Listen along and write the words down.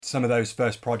some of those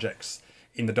first projects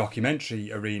in the documentary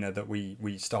arena that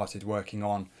we started working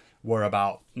on were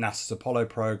about NASA's Apollo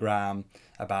program,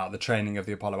 about the training of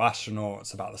the Apollo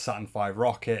astronauts, about the Saturn V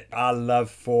rocket. Our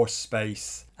love for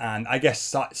space, and I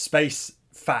guess space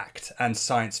fact and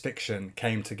science fiction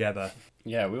came together.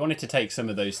 Yeah, we wanted to take some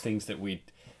of those things that we'd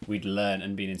learned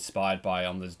and been inspired by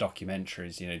on those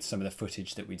documentaries, you know, some of the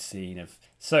footage that we'd seen of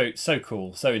so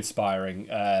cool, so inspiring,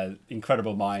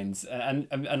 incredible minds, and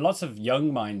lots of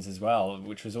young minds as well,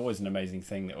 which was always an amazing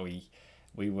thing that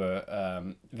we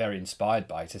were very inspired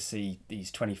by, to see these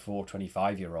 24,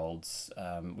 25-year-olds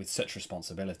with such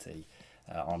responsibility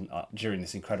during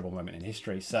this incredible moment in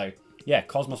history. So yeah,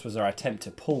 Cosmos was our attempt to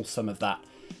pull some of that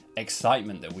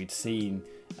excitement that we'd seen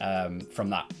from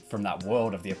that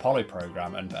world of the Apollo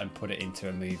program and put it into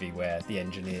a movie where the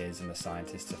engineers and the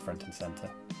scientists are front and center.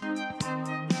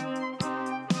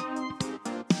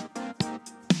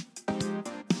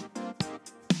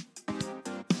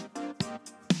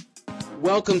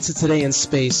 Welcome to Today in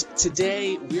Space.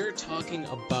 Today we're talking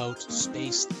about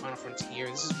space, the final frontier.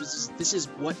 This is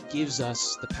what gives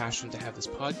us the passion to have this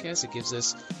podcast. It gives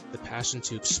us the passion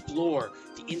to explore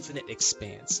the infinite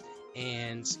expanse.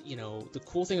 And, you know, the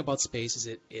cool thing about space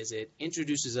is it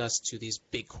introduces us to these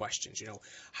big questions. You know,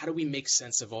 how do we make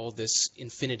sense of all this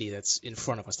infinity that's in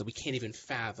front of us that we can't even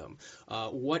fathom?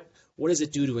 What does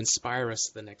it do to inspire us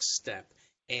to the next step?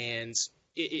 And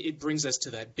it brings us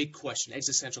to that big question,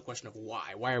 existential question of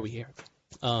why. Why are we here?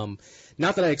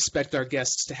 Not that I expect our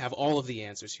guests to have all of the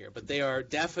answers here, but they are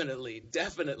definitely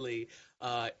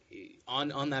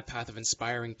on that path of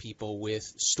inspiring people with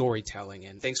storytelling.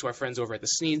 And thanks to our friends over at the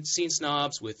Scene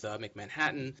Snobs with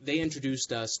McManhattan, they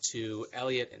introduced us to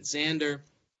Elliot and Xander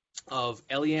of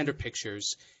Eleander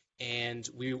Pictures. And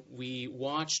we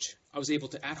watched, I was able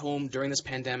to, at home during this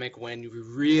pandemic when we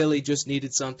really just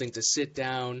needed something to sit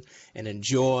down and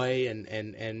enjoy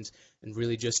and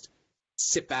really just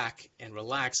sit back and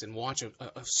relax and watch a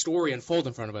story unfold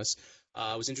in front of us.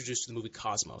 I was introduced to the movie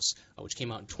Cosmos, which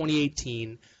came out in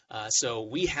 2018. So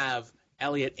we have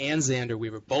Elliot and Xander. We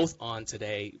were both on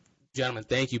today. Gentlemen,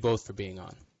 thank you both for being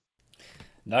on.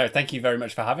 No, thank you very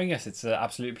much for having us. It's an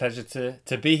absolute pleasure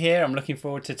to be here. I'm looking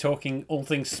forward to talking all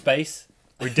things space.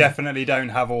 We definitely don't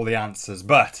have all the answers,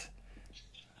 but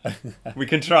we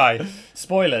can try.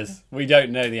 Spoilers, we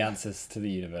don't know the answers to the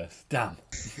universe. Damn.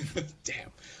 Damn.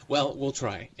 Well, we'll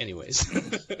try anyways.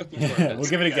 We'll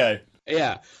give it a go.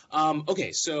 Yeah.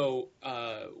 Okay, so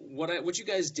what you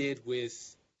guys did with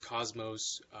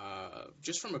Cosmos,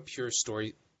 just from a pure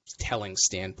storytelling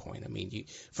standpoint. I mean,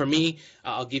 for me,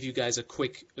 I'll give you guys a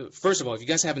quick. First of all, if you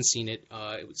guys haven't seen it,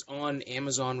 it's on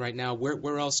Amazon right now.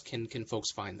 Where else can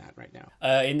folks find that right now?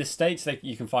 In the States,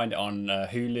 you can find it on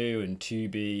Hulu and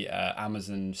Tubi,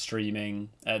 Amazon streaming.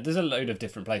 There's a load of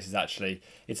different places actually.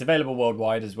 It's available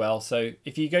worldwide as well. So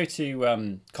if you go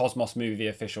to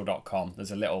cosmosmovieofficial.com,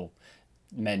 there's a little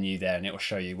menu there, and it will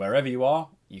show you wherever you are.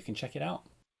 You can check it out.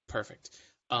 Perfect.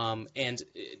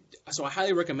 So I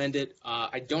highly recommend it.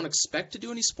 I don't expect to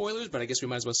do any spoilers, but I guess we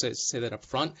might as well say that up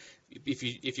front.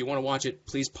 If you want to watch it,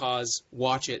 please pause,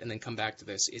 watch it, and then come back to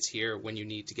this. It's here when you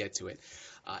need to get to it.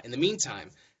 In the meantime,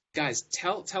 guys,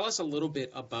 tell us a little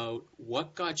bit about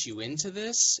what got you into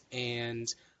this, and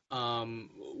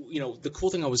the cool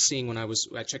thing I was seeing when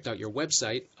I checked out your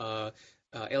website,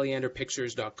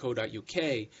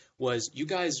 eleanderpictures.co.uk, was you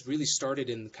guys really started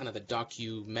in kind of the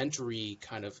documentary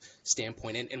kind of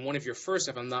standpoint, and one of your first,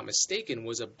 if I'm not mistaken,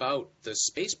 was about the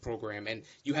space program, and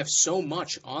you have so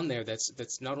much on there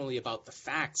that's not only about the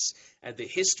facts and the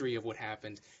history of what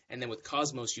happened, and then with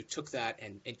Cosmos you took that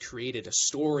and created a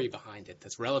story behind it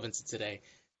that's relevant to today.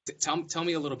 Tell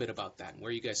me a little bit about that and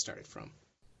where you guys started from.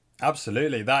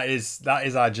 Absolutely, that is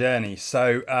our journey.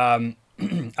 So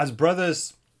as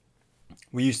brothers,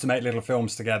 we used to make little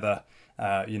films together.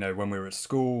 When we were at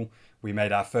school, we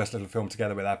made our first little film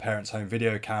together with our parents' home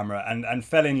video camera and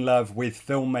fell in love with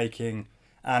filmmaking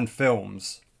and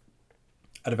films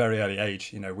at a very early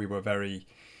age. You know, we were very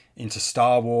into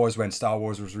Star Wars when Star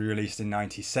Wars was released in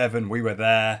 97. We were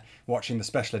there watching the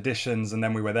special editions, and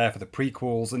then we were there for the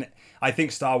prequels. And I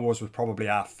think Star Wars was probably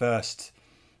our first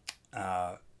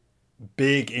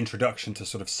big introduction to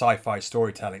sort of sci-fi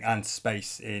storytelling and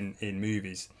space in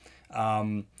movies.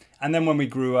 And then when we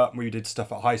grew up, we did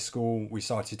stuff at high school. We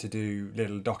started to do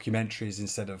little documentaries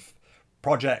instead of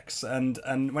projects. And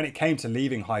when it came to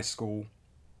leaving high school,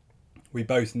 we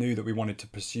both knew that we wanted to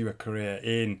pursue a career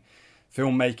in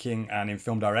filmmaking and in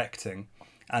film directing.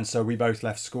 And so we both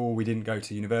left school. We didn't go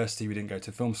to university. We didn't go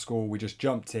to film school. We just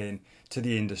jumped in to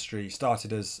the industry,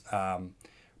 started as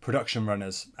production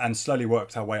runners and slowly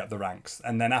worked our way up the ranks.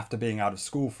 And then after being out of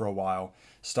school for a while,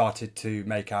 started to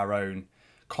make our own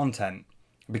content,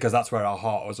 because that's where our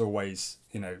heart was always,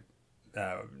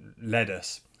 led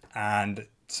us. And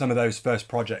some of those first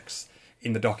projects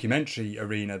in the documentary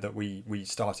arena that we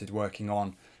started working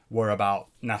on were about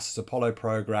NASA's Apollo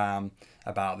program,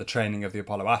 about the training of the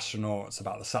Apollo astronauts,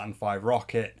 about the Saturn V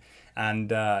rocket. And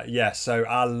so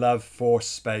our love for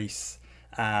space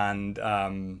and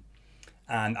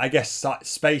I guess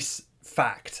space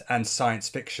fact and science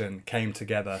fiction came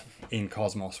together in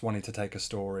Cosmos, wanting to take a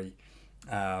story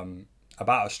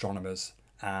about astronomers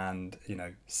and,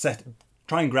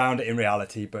 try and ground it in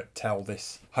reality, but tell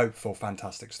this hopeful,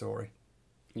 fantastic story.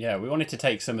 Yeah, we wanted to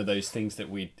take some of those things that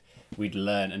we'd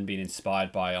learned and been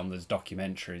inspired by on those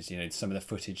documentaries. Some of the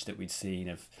footage that we'd seen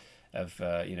of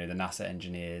the NASA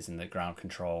engineers and the ground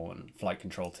control and flight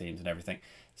control teams and everything.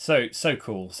 So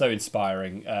cool, so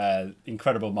inspiring,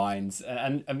 incredible minds,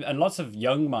 and lots of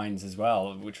young minds as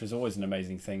well, which was always an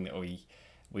amazing thing that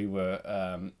we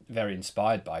were very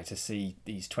inspired by, to see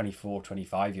these 24,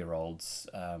 25-year-olds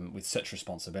with such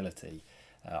responsibility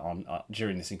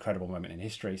during this incredible moment in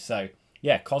history. So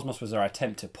yeah, Cosmos was our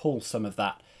attempt to pull some of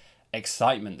that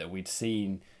excitement that we'd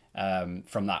seen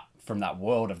from that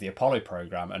world of the Apollo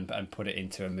program and put it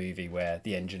into a movie where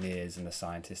the engineers and the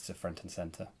scientists are front and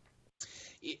center.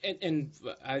 And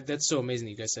that's so amazing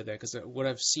that you guys said that, because what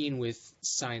I've seen with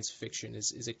science fiction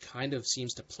is it kind of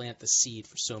seems to plant the seed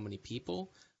for so many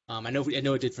people. I know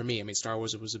it did for me. I mean, Star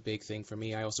Wars, it was a big thing for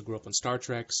me. I also grew up on Star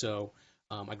Trek, so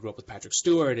I grew up with Patrick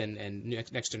Stewart and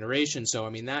Next Generation. So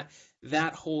I mean,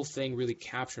 that whole thing really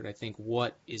captured, I think,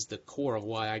 what is the core of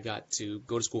why I got to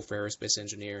go to school for aerospace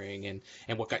engineering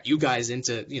and what got you guys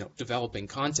into developing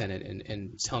content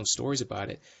and telling stories about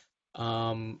it.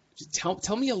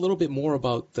 Tell me a little bit more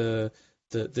about the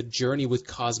journey with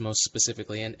Cosmos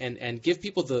specifically, and give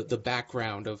people the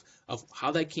background of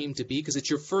how that came to be, because it's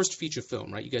your first feature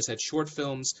film, right? You guys had short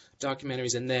films,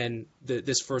 documentaries, and then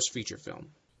this first feature film.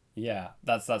 Yeah,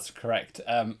 that's correct.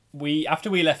 After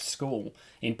we left school,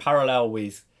 in parallel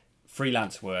with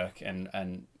freelance work and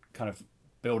kind of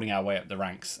building our way up the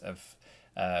ranks of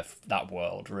that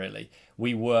world, really,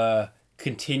 we were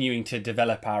continuing to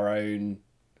develop our own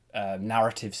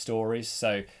narrative stories.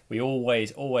 So we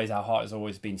always our heart has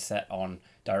always been set on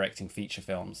directing feature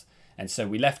films, and so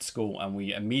we left school and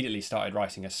we immediately started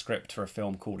writing a script for a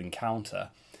film called Encounter,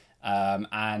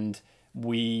 and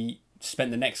we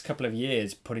spent the next couple of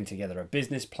years putting together a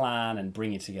business plan and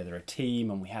bringing together a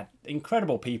team, and we had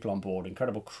incredible people on board,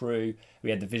 incredible crew. We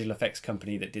had the visual effects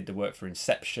company that did the work for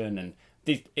Inception, and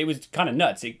it was kind of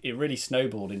nuts. It really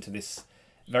snowballed into this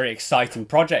very exciting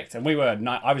project, and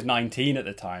I was 19 at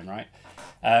the time, right?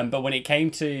 But when it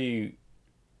came to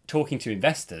talking to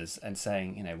investors and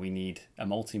saying, we need a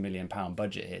multi-million-pound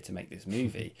budget here to make this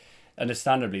movie,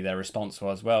 understandably their response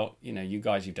was, well, you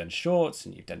guys, you've done shorts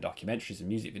and you've done documentaries and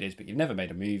music videos, but you've never made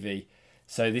a movie,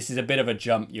 so this is a bit of a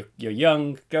jump. You're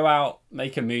young, go out,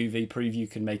 make a movie, prove you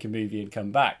can make a movie and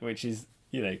come back, which is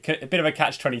a bit of a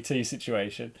catch-22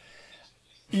 situation.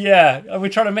 Yeah, we're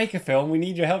trying to make a film. We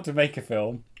need your help to make a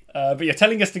film. But you're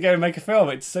telling us to go and make a film.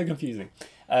 It's so confusing.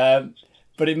 But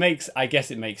I guess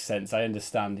it makes sense. I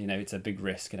understand, it's a big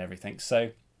risk and everything.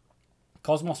 So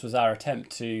Cosmos was our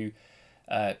attempt to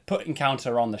put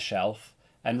Encounter on the shelf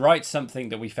and write something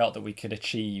that we felt that we could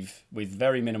achieve with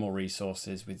very minimal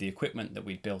resources, with the equipment that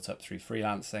we'd built up through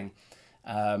freelancing,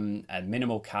 and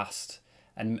minimal cast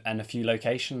and a few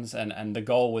locations. And the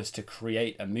goal was to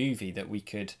create a movie that we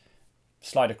could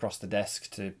slide across the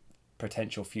desk to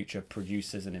potential future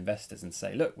producers and investors and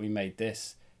say, look, we made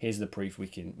this, here's the proof we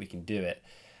can do it.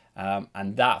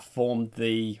 And that formed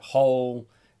the whole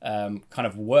kind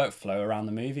of workflow around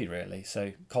the movie, really.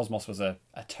 So Cosmos was a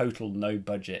total no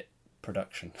budget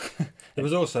production. There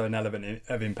was also an element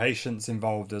of impatience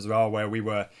involved as well, where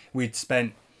we'd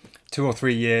spent 2 or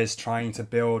 3 years trying to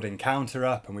build Encounter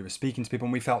up, and we were speaking to people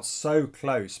and we felt so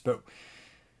close, but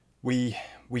we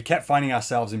kept finding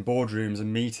ourselves in boardrooms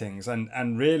and meetings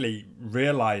and really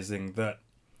realizing that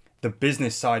the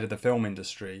business side of the film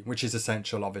industry, which is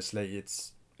essential, obviously,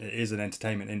 it is an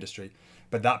entertainment industry,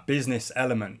 but that business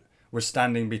element was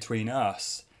standing between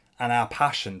us and our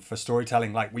passion for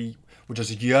storytelling. Like, we were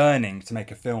just yearning to make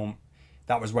a film.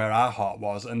 That was where our heart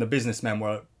was. And the businessmen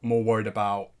were more worried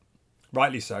about,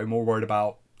 rightly so, more worried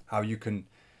about how you can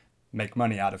make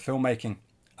money out of filmmaking.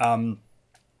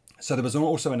 So there was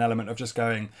also an element of just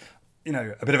going,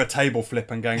 a bit of a table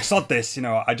flip and going, sod this,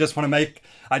 I just want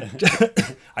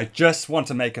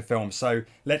to make a film. So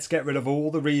let's get rid of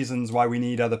all the reasons why we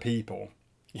need other people,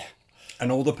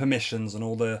 and all the permissions and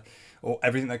all or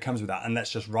everything that comes with that, and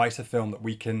let's just write a film that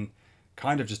we can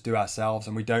kind of just do ourselves,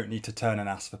 and we don't need to turn and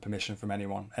ask for permission from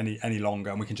anyone any longer,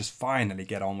 and we can just finally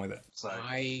get on with it. So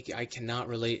I cannot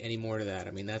relate any more to that.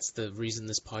 I mean, that's the reason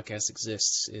this podcast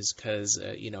exists, is because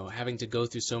having to go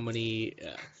through so many.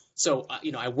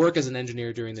 I work as an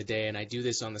engineer during the day, and I do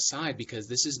this on the side because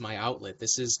this is my outlet.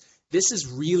 This is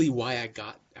really why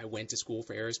I went to school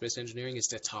for aerospace engineering, is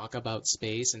to talk about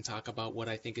space and talk about what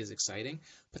I think is exciting.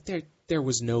 But there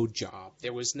was no job.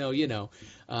 There was no,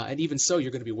 and even so,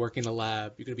 you're going to be working in a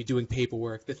lab. You're going to be doing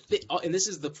paperwork. And this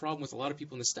is the problem with a lot of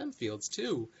people in the STEM fields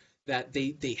too, that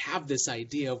they have this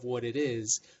idea of what it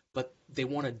is, but they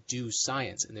want to do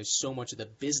science, and there's so much of the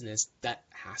business that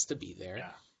has to be there.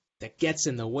 Yeah. That gets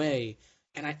in the way.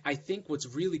 And I think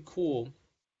what's really cool,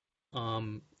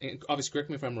 and obviously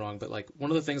correct me if I'm wrong, but like one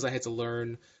of the things I had to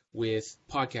learn with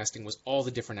podcasting was all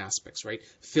the different aspects, right?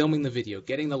 Filming the video,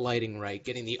 getting the lighting right,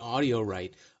 getting the audio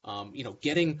right,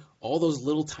 getting all those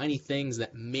little tiny things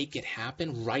that make it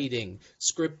happen, writing,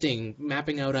 scripting,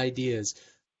 mapping out ideas.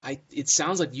 It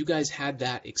sounds like you guys had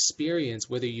that experience,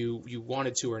 whether you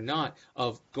wanted to or not,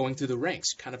 of going through the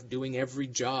ranks, kind of doing every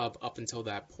job up until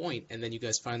that point, and then you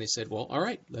guys finally said, "Well, all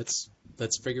right, let's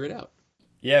figure it out."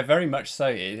 Yeah, very much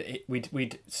so.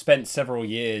 We'd spent several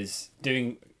years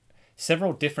doing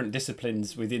several different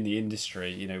disciplines within the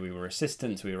industry. We were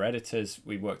assistants, we were editors,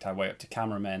 we worked our way up to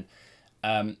cameramen.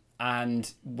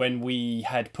 And when we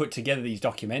had put together these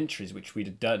documentaries, which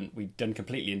we'd done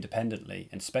completely independently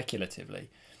and speculatively.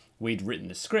 We'd written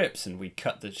the scripts, and we'd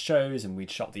cut the shows, and we'd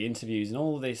shot the interviews and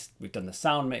all of this. We'd done the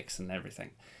sound mix and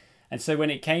everything. And so when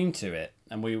it came to it,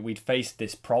 and we'd faced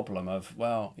this problem of,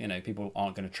 people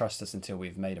aren't going to trust us until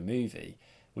we've made a movie,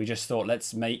 we just thought,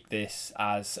 let's make this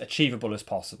as achievable as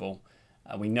possible.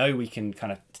 We know we can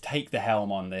kind of take the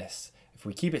helm on this. If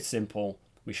we keep it simple,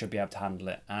 we should be able to handle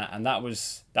it. And that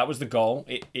was the goal.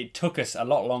 It took us a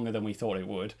lot longer than we thought it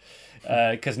would,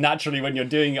 because naturally when you're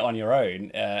doing it on your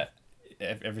own,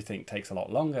 everything takes a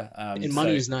lot longer. And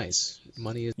money is nice.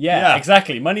 Money is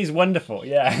exactly. Money's wonderful.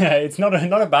 Yeah, it's not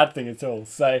a bad thing at all.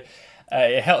 So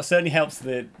it certainly helps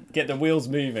get the wheels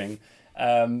moving.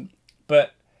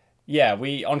 But yeah,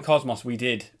 on Cosmos we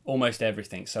did almost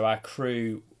everything. So our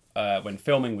crew, when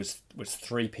filming, was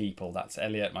 3 people. That's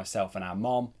Elliot, myself, and our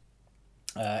mom.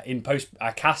 In post,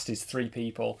 our cast is 3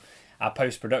 people. Our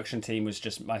post-production team was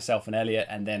just myself and Elliot,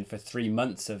 and then for 3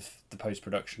 months of the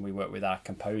post-production we worked with our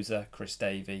composer Chris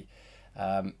Davey.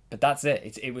 But that's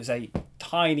it. It was a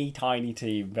tiny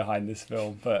team behind this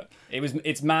film, but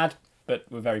it's mad, but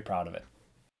we're very proud of it.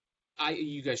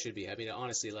 You guys should be. I mean,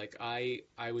 honestly, like I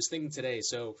was thinking today,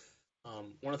 so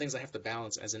one of the things I have to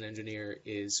balance as an engineer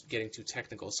is getting too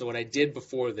technical. So what I did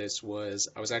before this was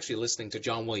I was actually listening to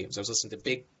John Williams. I was listening to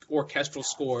big orchestral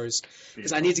scores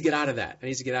because I need to get out of that. I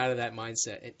need to get out of that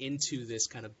mindset and into this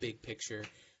kind of big picture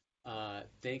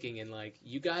thinking. And like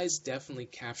you guys definitely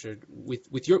captured with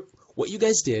what you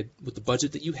guys did with the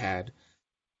budget that you had.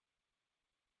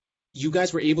 You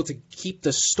guys were able to keep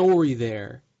the story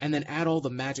there and then add all the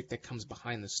magic that comes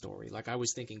behind the story. Like I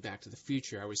was thinking Back to the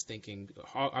Future, I was thinking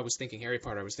Harry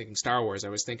Potter, I was thinking Star Wars, I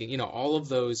was thinking, all of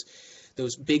those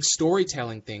big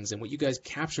storytelling things, and what you guys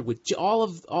captured with all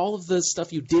of the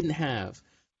stuff you didn't have,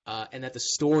 and that the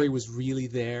story was really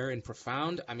there and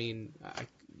profound. I mean,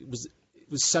 it was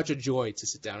such a joy to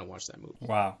sit down and watch that movie.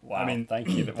 Wow. I mean, thank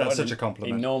you. That's such a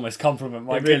compliment. Enormous compliment.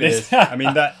 My it really goodness. is. I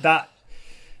mean, that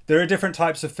there are different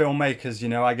types of filmmakers.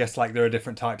 I guess like there are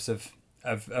different types of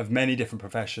many different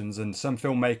professions, and some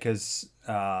filmmakers,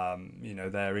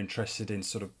 they're interested in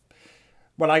sort of,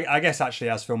 well, I guess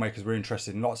actually as filmmakers we're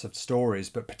interested in lots of stories,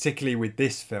 but particularly with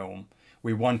this film,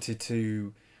 we wanted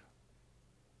to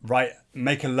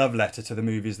make a love letter to the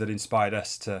movies that inspired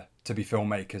us to be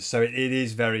filmmakers. So it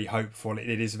is very hopeful,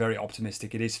 it is very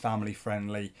optimistic, it is family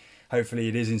friendly. Hopefully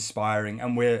it is inspiring,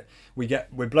 and we're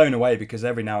blown away because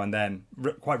every now and then,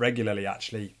 quite regularly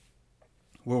actually,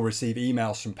 we'll receive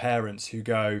emails from parents who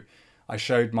go, I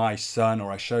showed my son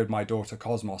or I showed my daughter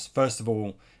Cosmos. First of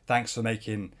all, thanks for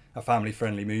making a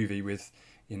family-friendly movie with,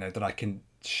 that I can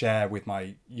share with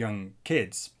my young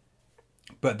kids.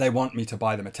 But they want me to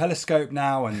buy them a telescope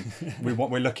now, and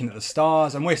we're looking at the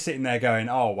stars, and we're sitting there going,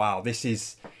 oh wow, this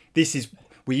is.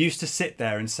 We used to sit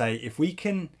there and say, if we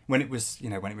can, when it was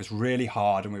really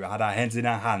hard and we had our heads in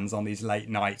our hands on these late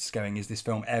nights going, is this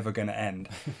film ever going to end?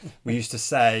 We used to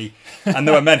say, and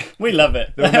there were many. We love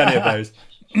it. There were many of those.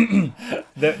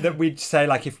 that we'd say,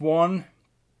 like, if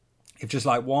just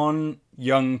like one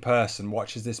young person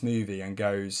watches this movie and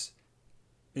goes,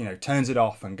 turns it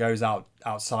off and goes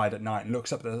outside at night and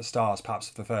looks up at the stars, perhaps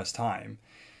for the first time,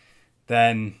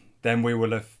 then we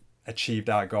will have achieved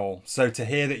our goal. So to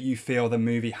hear that you feel the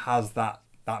movie has that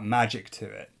magic to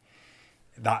it,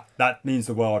 that means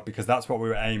the world, because that's what we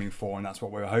were aiming for and that's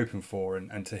what we were hoping for.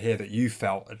 And to hear that you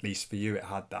felt, at least for you, it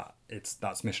had that,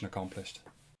 that's mission accomplished.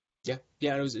 Yeah.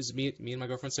 It was me and my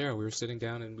girlfriend Sarah. We were sitting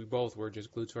down and we both were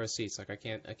just glued to our seats. Like I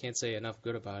can't say enough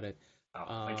good about it.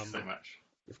 Thank you so much.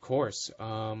 Of course.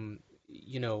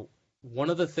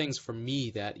 One of the things for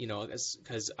me that,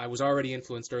 because I was already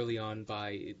influenced early on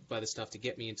by the stuff to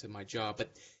get me into my job, but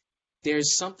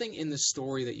there's something in the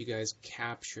story that you guys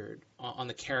captured on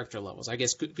the character levels. I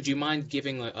guess, could you mind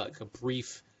giving a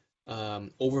brief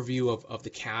overview of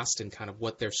the cast and kind of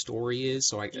what their story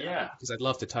is? Because I'd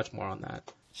love to touch more on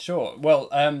that. Sure. Well,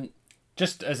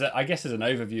 just as an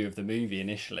overview of the movie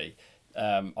initially,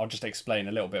 I'll just explain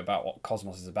a little bit about what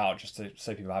Cosmos is about, just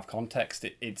so people have context.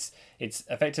 It's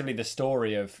effectively the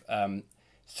story of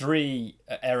three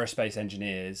aerospace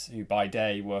engineers who by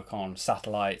day work on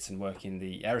satellites and work in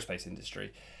the aerospace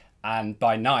industry, and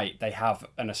by night they have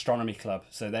an astronomy club.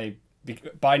 So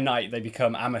by night they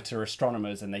become amateur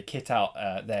astronomers, and they kit out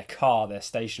their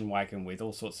station wagon with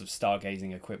all sorts of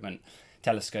stargazing equipment,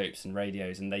 telescopes and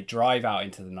radios, and they drive out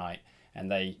into the night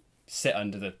and they sit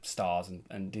under the stars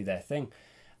and do their thing.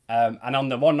 And on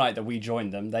the one night that we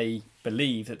joined them, they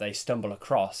believe that they stumble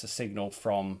across a signal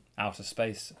from outer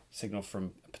space, signal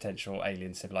from a potential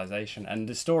alien civilization. And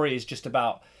the story is just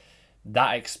about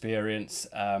that experience.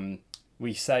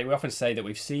 We often say that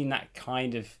we've seen that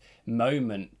kind of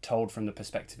moment told from the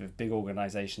perspective of big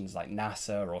organizations like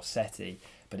NASA or SETI,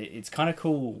 but it's kind of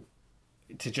cool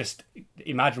to just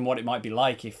imagine what it might be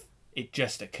like if it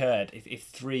just occurred, if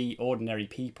three ordinary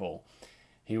people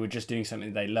who were just doing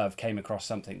something they love came across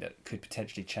something that could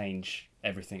potentially change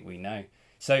everything we know.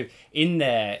 So in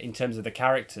there, in terms of the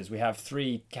characters, we have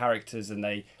three characters, and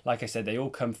they, like I said, they all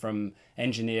come from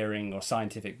engineering or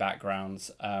scientific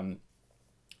backgrounds. And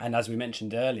as we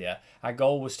mentioned earlier, our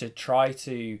goal was to try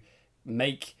to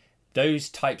make those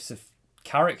types of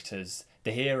characters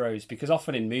the heroes, because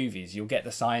often in movies you'll get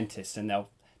the scientists and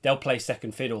they'll play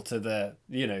second fiddle to the,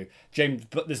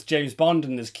 there's James Bond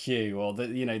and there's Q, or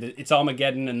it's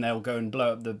Armageddon and they'll go and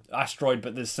blow up the asteroid,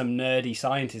 but there's some nerdy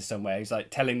scientist somewhere who's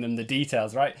like telling them the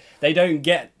details, right? They don't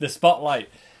get the spotlight.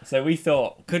 So we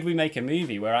thought, could we make a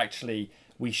movie where actually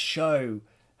we show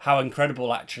how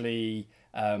incredible actually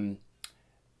that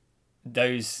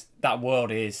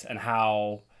world is, and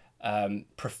how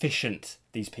proficient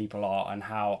these people are, and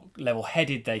how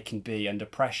level-headed they can be under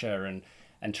pressure, and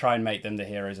try and make them the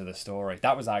heroes of the story.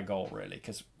 That was our goal, really,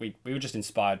 because we were just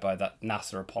inspired by that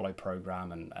NASA Apollo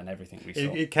program and everything we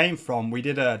saw. It came from, we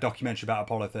did a documentary about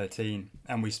Apollo 13,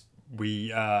 and we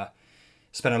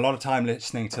spent a lot of time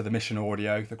listening to the mission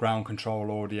audio, the ground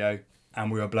control audio,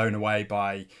 and we were blown away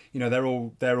by, they're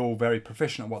all very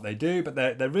proficient at what they do, but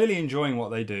they're really enjoying what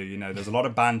they do. There's a lot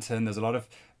of banter and there's a lot of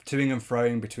toing and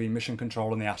froing between mission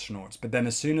control and the astronauts. But then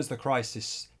as soon as the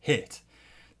crisis hit,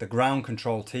 the ground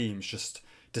control teams just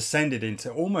descended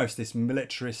into almost this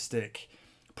militaristic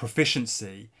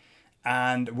proficiency.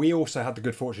 And we also had the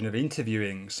good fortune of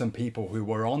interviewing some people who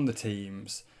were on the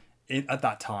teams at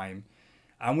that time.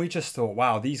 And we just thought,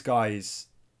 wow, these guys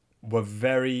were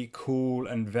very cool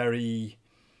and very...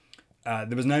 there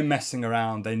was no messing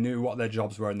around. They knew what their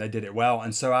jobs were and they did it well.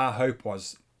 And so our hope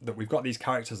was that we've got these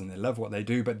characters and they love what they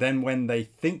do, but then when they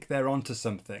think they're onto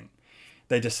something,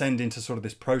 they descend into sort of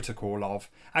this protocol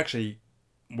of, actually,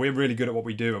 we're really good at what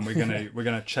we do and we're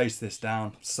gonna chase this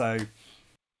down. So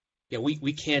yeah,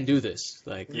 we can do this.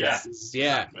 Like,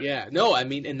 yeah. No, I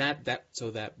mean, and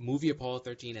that movie Apollo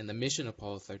 13 and the mission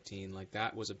Apollo 13, like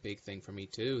that was a big thing for me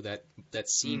too. That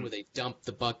scene where they dump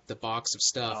the box of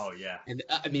stuff. Oh yeah. And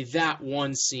I mean, that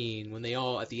one scene when they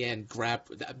all at the end grab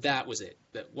that was it.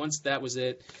 Once that was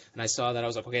it, and I saw that, I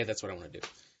was like, okay, that's what I want to do.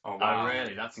 Oh wow,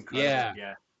 really? That's incredible.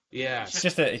 Yeah. It's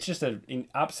just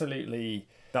absolutely,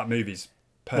 that movie's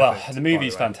perfect. Well, the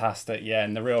movie's fantastic, yeah,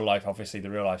 and the real life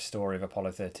story of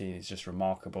Apollo 13 is just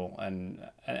remarkable, and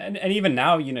even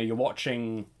now, you're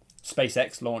watching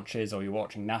SpaceX launches or you're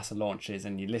watching NASA launches,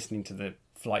 and you're listening to the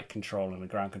flight control and the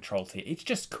ground control team. It's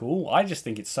just cool. I just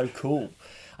think it's so cool.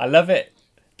 I love it.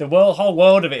 The whole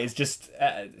world of it is just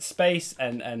space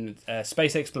and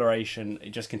space exploration.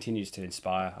 It just continues to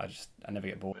inspire. I never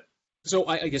get bored. So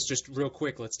I guess just real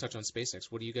quick, let's touch on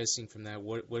SpaceX. What are you guys seeing from that?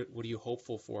 What are you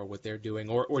hopeful for what they're doing,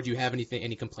 or do you have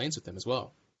any complaints with them as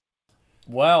well?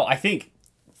 Well, I think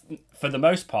for the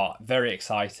most part, very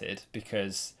excited,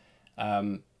 because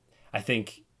I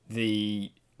think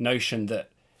the notion that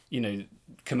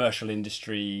commercial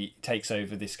industry takes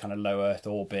over this kind of low Earth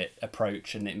orbit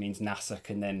approach, and it means NASA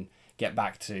can then get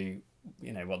back to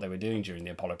what they were doing during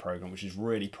the Apollo program, which is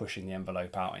really pushing the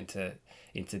envelope out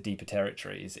into deeper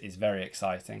territory, is very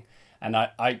exciting. And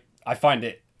I find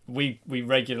it. We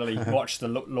regularly watch the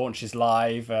launches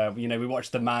live. We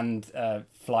watched the manned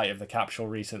flight of the capsule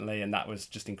recently, and that was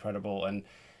just incredible. And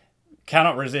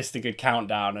cannot resist a good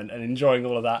countdown and enjoying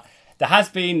all of that.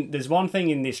 There's one thing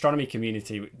in the astronomy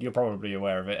community, you're probably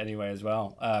aware of it anyway as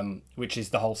well, which is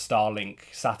the whole Starlink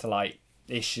satellite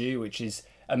issue, which is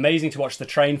amazing to watch the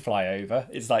train fly over.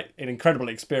 It's like an incredible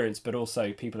experience, but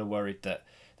also people are worried that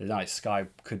the night sky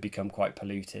could become quite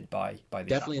polluted by the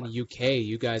definitely in the UK.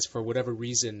 You guys, for whatever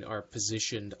reason, are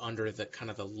positioned under the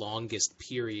kind of the longest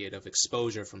period of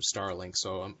exposure from Starlink.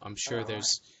 So I'm sure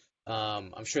there's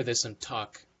some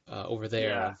talk over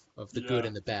there of the good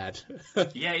and the bad.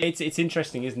 It's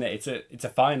interesting, isn't it? It's a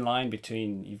fine line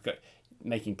between you've got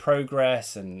making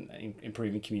progress and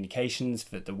improving communications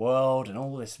for the world and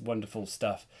all this wonderful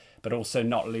stuff, but also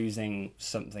not losing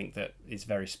something that is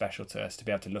very special to us, to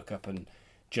be able to look up and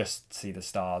just see the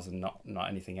stars and not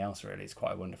anything else, really. It's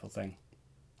quite a wonderful thing.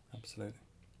 Absolutely.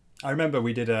 I remember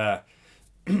we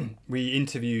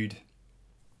interviewed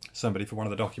somebody for one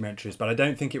of the documentaries, but I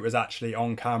don't think it was actually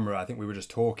on camera. I think we were just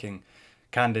talking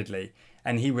candidly,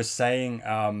 and he was saying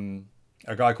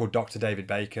a guy called Dr. David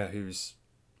Baker, who's,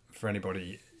 for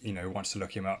anybody who wants to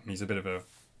look him up, he's a bit of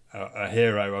a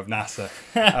hero of NASA.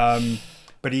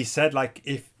 But he said,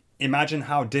 imagine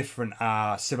how different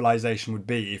our civilization would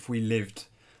be if we lived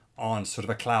on sort of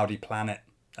a cloudy planet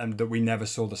and that we never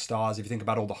saw the stars. If you think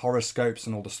about all the horoscopes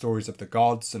and all the stories of the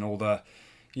gods and all the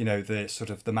the sort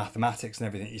of the mathematics and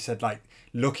everything, he said,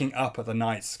 looking up at the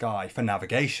night sky for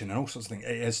navigation and all sorts of things,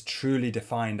 it has truly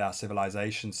defined our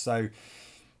civilization. So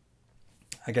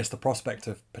I guess the prospect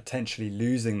of potentially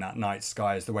losing that night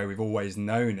sky as the way we've always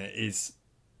known it is,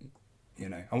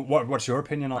 what's your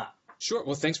opinion on that? Sure.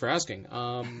 Well, thanks for asking.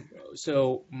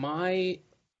 So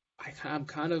I'm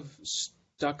kind of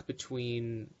stuck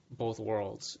between both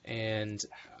worlds, and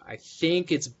I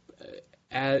think it's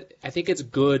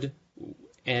good.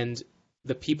 And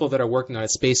the people that are working on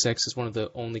it, SpaceX is one of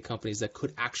the only companies that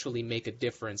could actually make a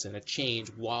difference and a change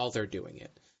while they're doing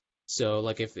it. So,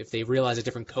 if they realize a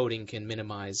different coding can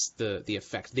minimize the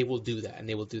effect, they will do that, and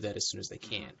they will do that as soon as they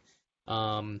can.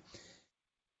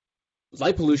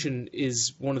 Light pollution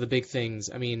is one of the big things.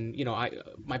 I mean,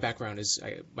 my background is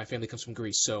my family comes from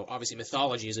Greece, so obviously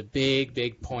mythology is a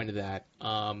big point of that.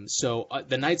 So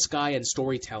the night sky and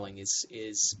storytelling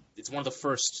it's one of the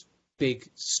first big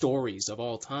stories of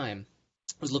all time.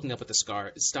 I was looking up at the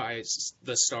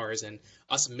stars, and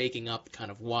us making up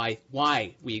kind of why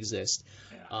we exist,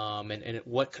 and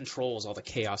what controls all the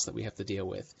chaos that we have to deal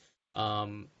with.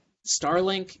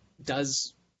 Starlink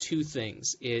does two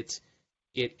things.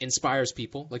 It inspires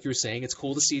people, like you were saying. It's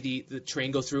cool to see the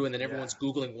train go through, and then everyone's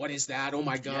Googling, what is that? Oh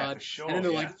my God. For sure, and then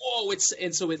they're like, whoa,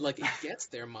 so it gets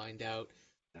their mind out.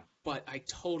 Yeah. But I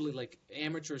totally,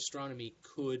 amateur astronomy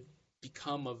could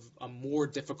become a more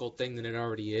difficult thing than it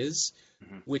already is,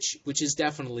 which is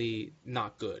definitely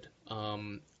not good.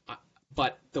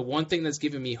 But the one thing that's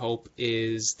given me hope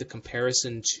is the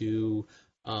comparison to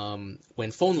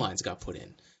when phone lines got put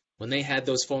in. When they had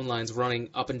those phone lines running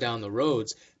up and down the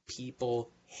roads, people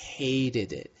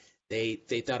hated it. They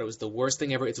thought it was the worst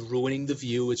thing ever. It's ruining the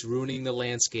view. It's ruining the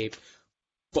landscape.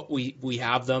 But we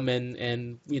have them,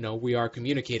 and we are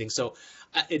communicating. So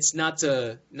it's not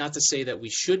to say that we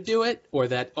should do it or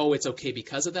that it's okay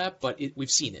because of that. But we've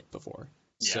seen it before.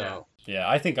 Yeah. So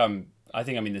I think I'm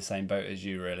in the same boat as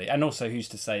you, really. And also, who's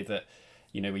to say that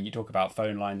when you talk about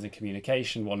phone lines and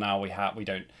communication, well, now we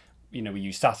don't. We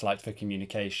use satellites for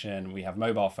communication. We have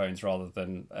mobile phones rather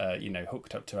than,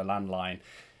 hooked up to a landline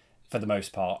for the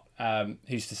most part.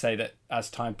 Who's to say that as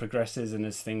time progresses and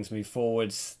as things move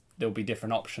forwards, there'll be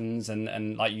different options.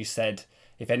 And like you said,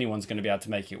 if anyone's going to be able to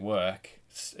make it work,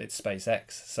 it's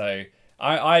SpaceX. So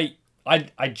I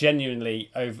genuinely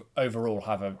overall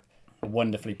have a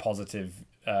wonderfully positive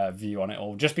view on it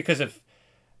all, just because of,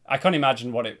 I can't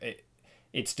imagine what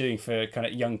it's doing for kind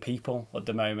of young people at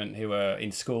the moment who are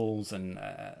in schools and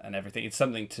everything. It's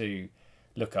something to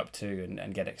look up to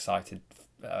and get excited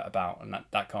about, and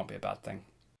that can't be a bad thing.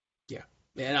 Yeah.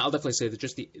 And I'll definitely say that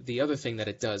just the other thing that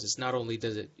it does is not only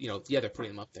does it, they're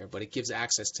putting them up there, but it gives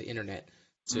access to internet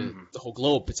to the whole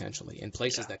globe potentially in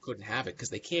places that couldn't have it because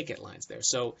they can't get lines there.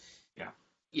 So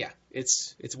yeah,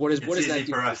 it's what is that? It's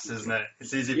easy for us, isn't it?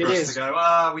 It's easy for us to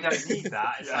go, we don't need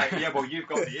that. It's well, you've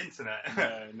got the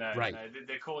internet. No, right. No,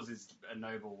 the cause is a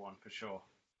noble one for sure.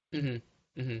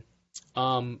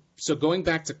 So going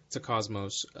back to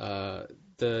Cosmos,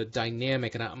 the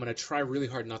dynamic, and I'm going to try really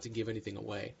hard not to give anything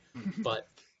away, but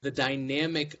the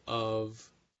dynamic of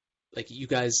like you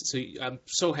guys. So I'm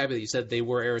so happy that you said they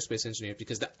were aerospace engineers,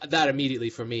 because that immediately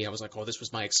for me, I was like, oh, this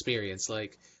was my experience.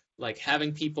 Like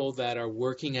having people that are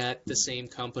working at the same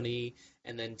company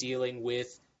and then dealing with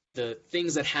the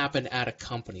things that happen at a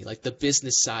company, like the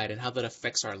business side and how that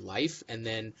affects our life, and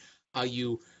then how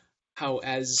you how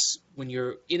as when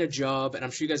you're in a job, and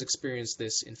I'm sure you guys experienced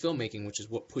this in filmmaking, which is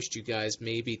what pushed you guys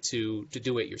maybe to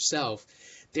do it yourself.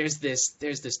 There's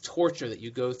this torture that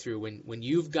you go through when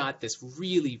you've got this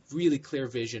really really clear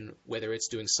vision, whether it's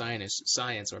doing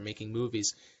science or making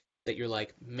movies, that you're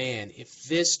like, man, if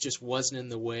this just wasn't in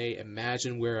the way,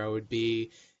 imagine where I would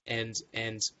be. And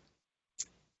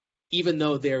even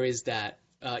though there is that,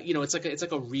 it's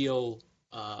like a real,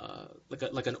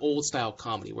 like an old style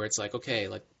comedy where it's like, okay,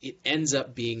 like it ends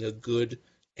up being a good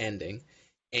ending,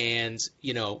 and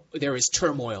there is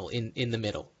turmoil in the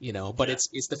middle, but Yeah.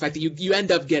 it's the fact that you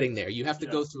end up getting there. You have to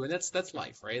Yeah. go through, and that's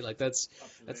life, right? Like that's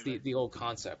Absolutely. the old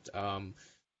concept.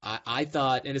 I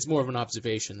thought, and it's more of an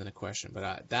observation than a question,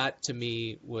 but that to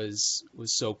me was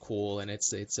so cool, and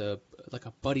it's a like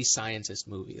a buddy scientist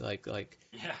movie, like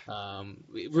Yeah.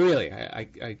 really,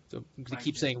 I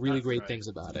keep you. saying really That's great great. things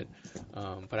about it,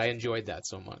 but I enjoyed that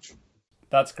so much.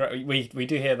 That's great. We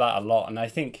do hear that a lot, and I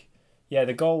think, yeah,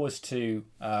 the goal was to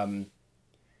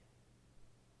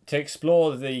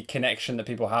explore the connection that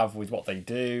people have with what they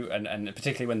do, and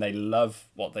particularly when they love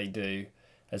what they do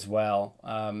as well.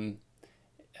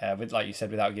 With, like you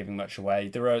said, without giving much away,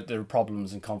 there are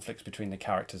problems and conflicts between the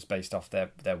characters based off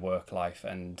their work life,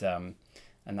 and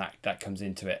that comes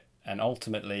into it. And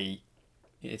ultimately,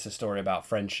 it's a story about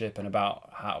friendship and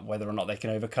about whether or not they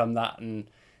can overcome that and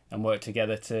work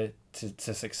together to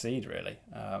succeed, really.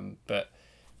 But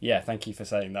yeah, thank you for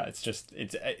saying that.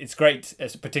 It's great,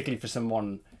 particularly for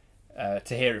someone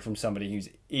to hear it from somebody who's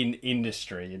in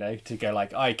industry, to go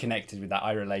like, I connected with that,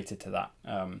 I related to that.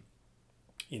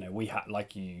 We had,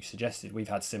 like you suggested, we've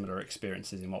had similar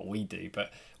experiences in what we do,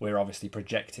 but we're obviously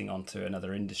projecting onto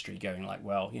another industry, going like,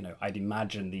 well, I'd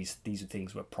imagine these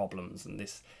things were problems, and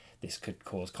this could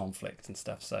cause conflict and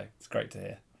stuff. So it's great to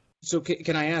hear. So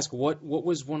can I ask, what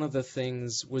was one of the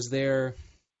things,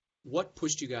 what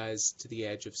pushed you guys to the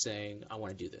edge of saying, I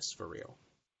want to do this for real?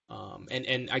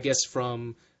 And I guess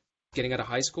from getting out of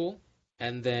high school,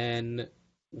 and then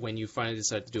when you finally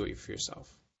decided to do it for yourself,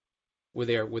 were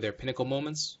there pinnacle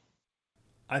moments?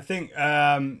 I think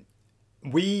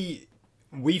we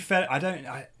felt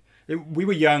we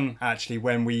were young actually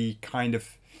when we kind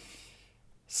of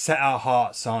set our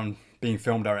hearts on being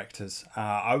film directors.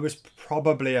 I was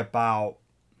probably about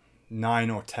 9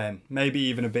 or 10, maybe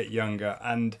even a bit younger.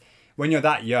 And when you're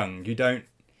that young, you don't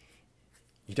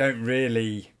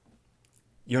really,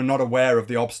 you're not aware of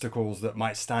the obstacles that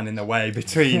might stand in the way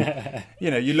between,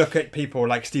 you look at people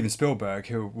like Steven Spielberg,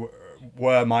 who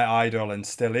were my idol and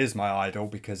still is my idol,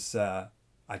 because I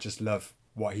just love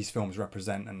what his films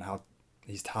represent and how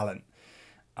his talent.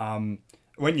 When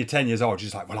you're 10 years old, you're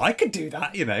just like, well, I could do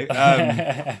that,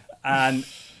 and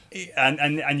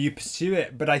you pursue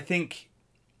it. But I think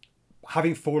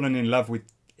having fallen in love with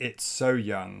it so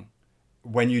young,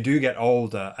 when you do get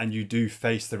older and you do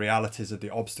face the realities of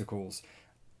the obstacles,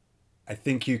 I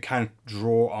think you can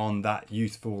draw on that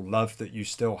youthful love that you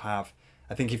still have.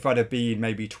 I think if I'd have been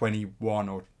maybe 21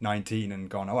 or 19 and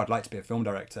gone, oh, I'd like to be a film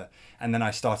director, and then I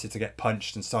started to get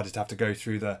punched and started to have to go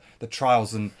through the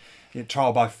trials and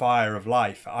trial by fire of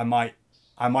life, I might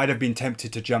have been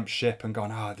tempted to jump ship and gone,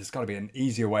 there's got to be an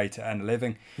easier way to earn a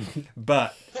living.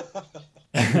 But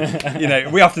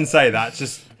we often say that,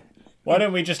 just why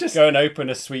don't we just go and open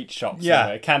a sweet shop somewhere, Yeah.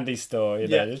 a candy store,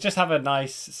 just have a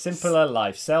nice, simpler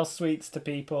life, sell sweets to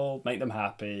people, make them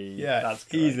happy. Yeah,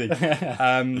 That's easy.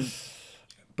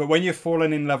 But when you're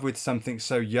falling in love with something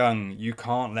so young, you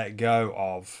can't let go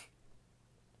of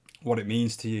what it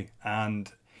means to you.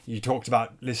 And you talked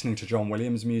about listening to John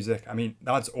Williams music. I mean,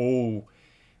 that's all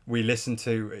we listen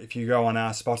to. If you go on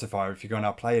our Spotify or if you go on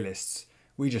our playlists,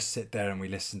 we just sit there and we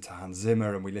listen to Hans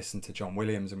Zimmer and we listen to John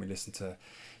Williams and we listen to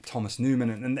Thomas Newman,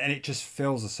 and it just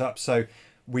fills us up. So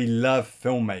we love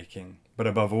filmmaking, but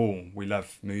above all, we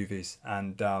love movies.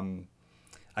 And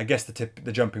I guess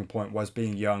the jumping point was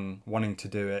being young, wanting to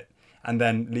do it, and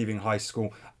then leaving high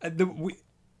school.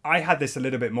 I had this a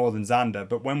little bit more than Xander,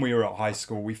 but when we were at high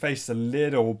school, we faced a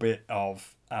little bit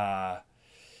of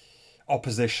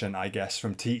opposition, I guess,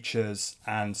 from teachers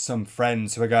and some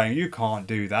friends who are going, you can't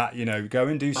do that, go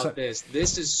and do something.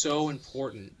 This is so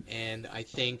important, and I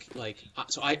think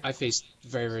I faced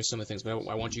very very similar things, but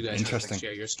I want you guys to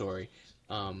share your story.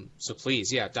 So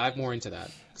please, dive more into that,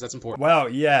 because that's important. Well,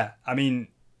 yeah, I mean,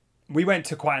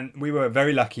 we were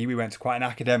very lucky. We went to quite an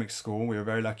academic school. We were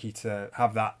very lucky to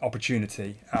have that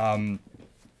opportunity.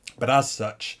 But as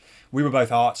such, we were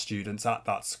both art students at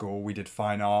that school. We did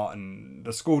fine art, and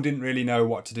the school didn't really know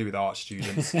what to do with art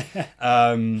students.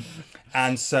 And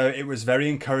so it was very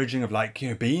encouraging of like,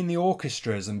 be in the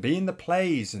orchestras and be in the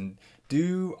plays and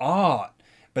do art.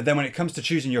 But then when it comes to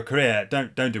choosing your career,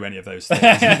 don't do any of those things.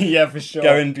 Yeah, for sure.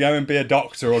 Go and be a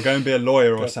doctor or go and be a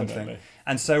lawyer or Definitely. something.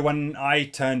 And so when I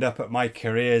turned up at my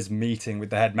careers meeting with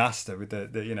the headmaster, with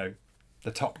the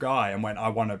top guy, and went, I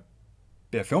want to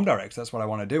be a film director. That's what I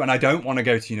want to do, and I don't want to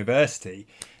go to university.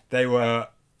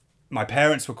 My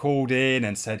parents were called in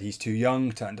and said he's too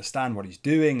young to understand what he's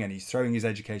doing, and he's throwing his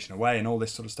education away, and all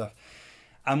this sort of stuff.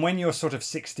 And when you're sort of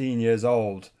 16 years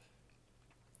old,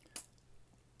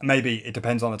 maybe it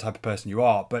depends on the type of person you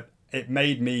are, but it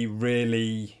made me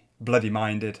really bloody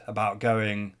minded about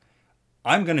going,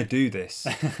 I'm going to do this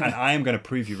and I am going to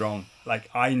prove you wrong. Like,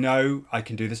 I know I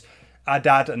can do this. Our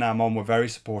dad and our mom were very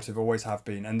supportive, always have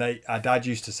been. And our dad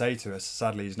used to say to us,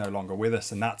 sadly, he's no longer with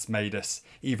us. And that's made us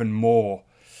even more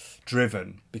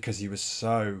driven because he was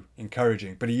so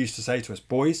encouraging. But he used to say to us,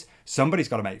 boys, somebody's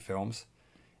got to make films.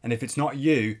 And if it's not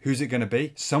you, who's it going to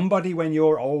be? Somebody, when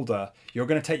you're older, you're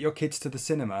going to take your kids to the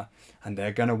cinema and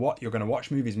you're going to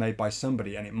watch movies made by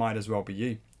somebody, and it might as well be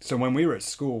you. So when we were at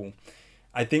school,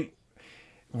 I think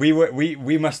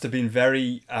we must have been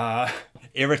very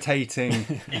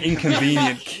irritating,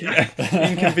 inconvenient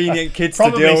kids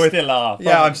Probably to deal with. Still are.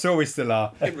 Yeah, I'm sure we still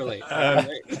are. I can relate.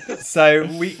 So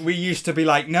we used to be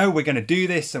like, no, we're going to do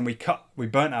this, and we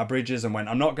burnt our bridges and went,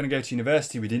 I'm not going to go to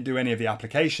university. We didn't do any of the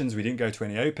applications. We didn't go to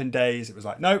any open days. It was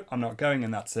like, no, I'm not going,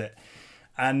 and that's it.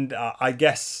 And I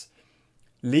guess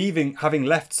having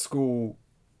left school,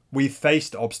 we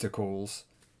faced obstacles.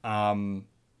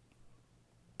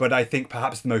 But I think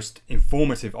perhaps the most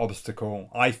informative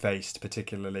obstacle I faced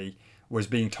particularly was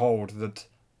being told that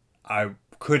I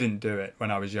couldn't do it when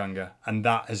I was younger. And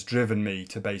that has driven me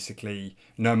to basically,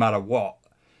 no matter what,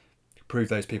 prove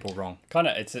those people wrong.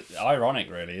 It's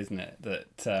ironic, really, isn't it?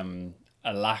 That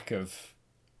a lack of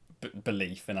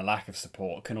belief and a lack of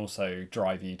support can also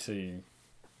drive you to...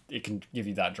 It can give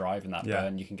you that drive and that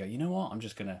burn. You can go, you know what? I'm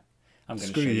going to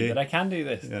show you that I can do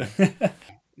this. Yeah.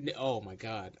 Oh my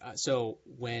God. So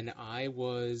when I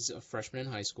was a freshman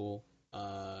in high school,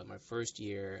 my first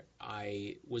year,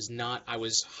 I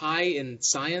was high in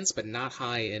science, but not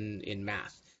high in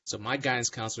math. So my guidance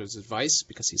counselor's advice,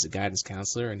 because he's a guidance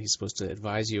counselor and he's supposed to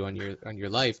advise you on your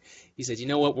life, he said, you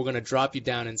know what, we're going to drop you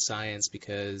down in science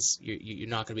because you're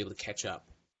not going to be able to catch up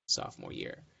sophomore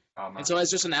year. And so as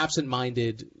just an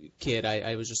absent-minded kid,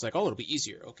 I was just like, oh, it'll be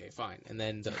easier. Okay, fine. And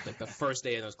then the first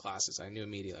day of those classes, I knew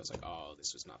immediately. I was like, oh,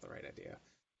 this was not the right idea.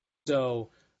 So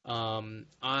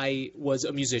I was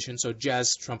a musician, so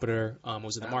jazz trumpeter,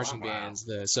 was in the marching bands.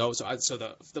 So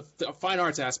the fine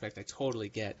arts aspect, I totally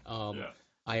get.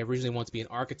 I originally wanted to be an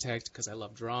architect because I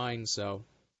love drawing. So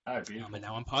and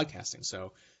now I'm podcasting.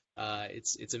 So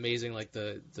it's amazing, like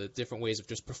the different ways of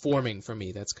just performing for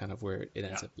me. That's kind of where it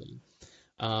ends up being.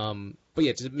 But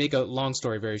yeah, to make a long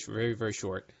story very, very, very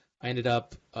short, I ended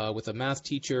up with a math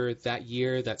teacher that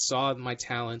year that saw my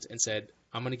talent and said,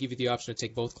 I'm going to give you the option to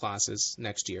take both classes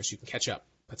next year so you can catch up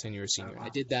by the time you're a senior. And I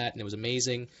did that, and it was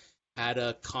amazing. Had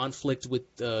a conflict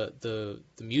with the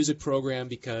music program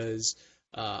because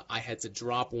I had to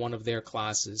drop one of their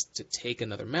classes to take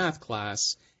another math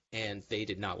class, and they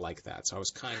did not like that. So I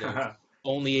was kind of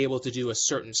only able to do a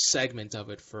certain segment of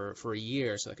it for a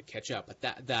year so I could catch up. But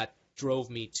that drove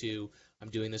me to, I'm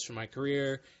doing this for my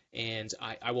career, and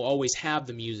I will always have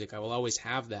the music. I will always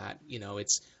have that,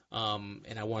 it's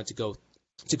and I wanted to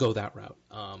go that route.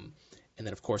 And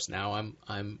then of course now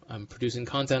I'm producing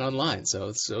content online.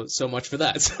 So much for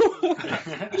that. So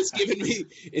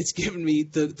it's given me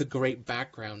the great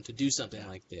background to do something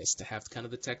like this, to have kind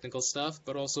of the technical stuff,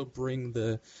 but also bring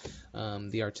the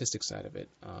artistic side of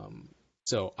it.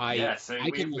 So I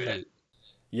can relate.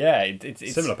 Yeah,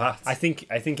 it's similar paths. I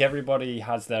think everybody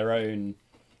has their own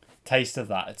taste of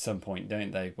that at some point,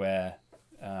 don't they? Where,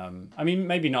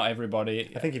 maybe not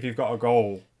everybody. I think if you've got a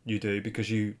goal, you do,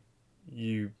 because you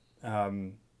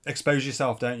expose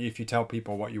yourself, don't you? If you tell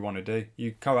people what you want to do,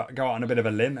 you go out on a bit of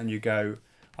a limb and you go,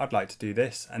 I'd like to do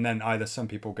this, and then either some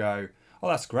people go, oh,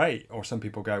 that's great, or some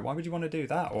people go, why would you want to do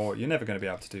that? Or you're never going to be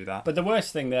able to do that. But the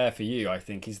worst thing there for you, I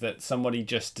think, is that somebody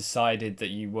just decided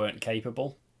that you weren't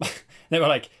capable. They were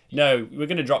like, no, we're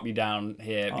going to drop you down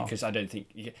here because I don't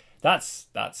think that's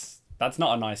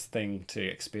not a nice thing to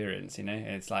experience,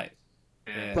 It's like,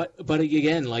 yeah. But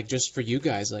again, like, just for you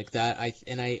guys, like that,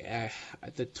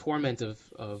 the torment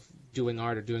of doing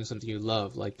art or doing something you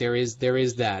love. Like there is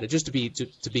that. Just to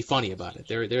be funny about it.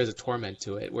 There is a torment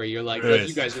to it where you're like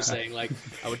you guys were saying, like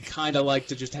I would kind of like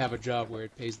to just have a job where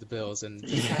it pays the bills and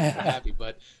just be happy,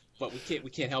 but we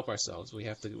can't help ourselves. We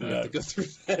have to go through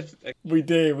that. We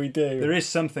do. There is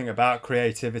something about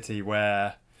creativity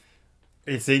where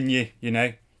it's in you, you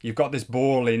know. You've got this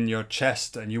ball in your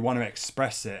chest and you want to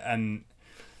express it, and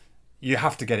you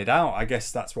have to get it out. I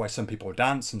guess that's why some people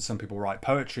dance and some people write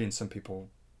poetry and some people,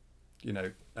 you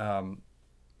know,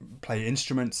 play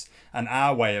instruments. And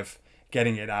our way of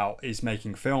getting it out is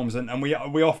making films. And we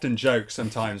often joke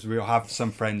sometimes. We'll have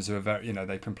some friends who are very, you know,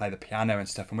 they can play the piano and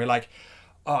stuff, and we're like,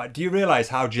 oh, do you realize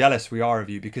how jealous we are of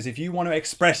you? Because if you want to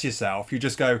express yourself, you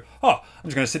just go, oh, I'm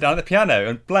just going to sit down at the piano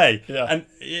and play. Yeah. And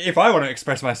if I want to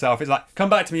express myself, it's like, come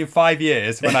back to me in 5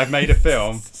 years when I've made a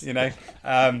film, you know.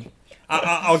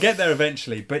 I'll get there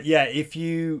eventually. But yeah, if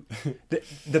you,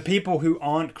 the people who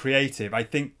aren't creative, I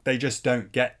think they just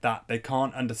don't get that. They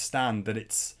can't understand that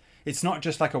it's not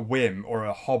just like a whim or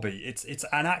a hobby. It's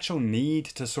an actual need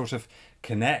to sort of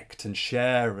connect and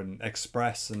share and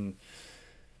express. And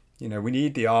you know, we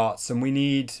need the arts, and we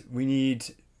need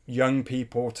young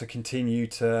people to continue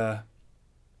to,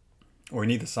 or we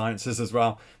need the sciences as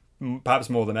well, perhaps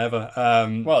more than ever.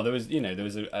 Well, there was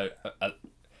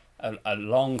a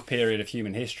long period of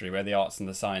human history where the arts and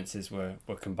the sciences were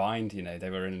combined. You know, they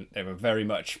were very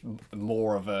much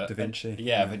more of a Da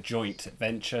Vinci, of a joint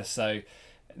venture. So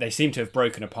they seem to have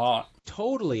broken apart.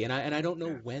 Totally, and I don't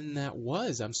know when that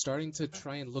was. I'm starting to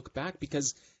try and look back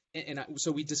because.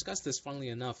 So we discussed this, funnily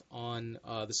enough, on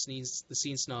the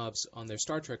Scene Snobs on their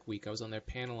Star Trek week. I was on their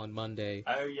panel on Monday,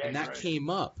 and that came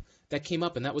up.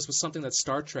 And that was something that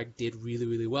Star Trek did really,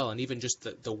 really well. And even just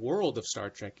the world of Star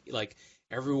Trek, like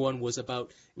everyone was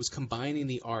combining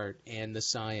the art and the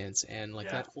science and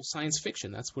that whole science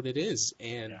fiction. That's what it is.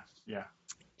 And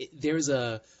there's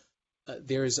a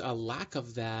lack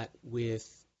of that with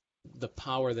the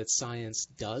power that science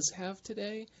does have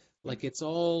today. Like it's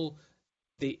all.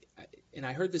 And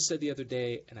I heard this said the other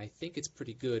day, and I think it's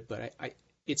pretty good, but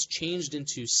it's changed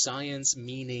into science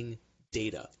meaning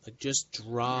data, like just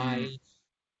dry,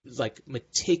 like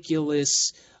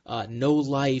meticulous, no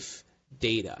life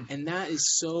data, and that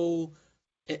is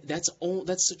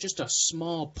that's just a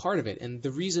small part of it. And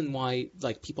the reason why,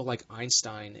 like people like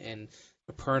Einstein and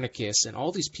Copernicus and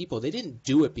all these people, they didn't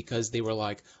do it because they were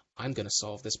like, I'm going to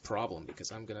solve this problem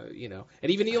because I'm going to, you know,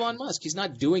 and even Elon Musk, he's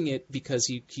not doing it because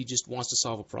he just wants to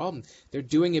solve a problem. They're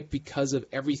doing it because of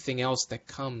everything else that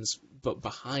comes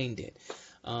behind it.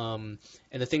 And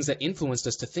the things that influenced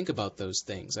us to think about those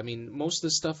things. I mean, most of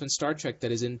the stuff in Star Trek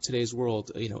that is in today's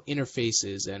world, you know,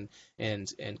 interfaces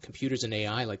and computers and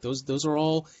AI, like those are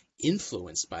all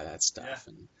influenced by that stuff.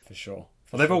 Yeah, for sure.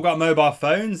 Well, they've all got mobile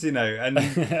phones, you know, and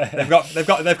they've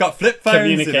got flip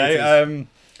phones, you know.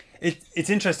 It's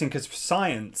interesting because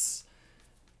science,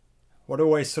 what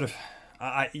always sort of,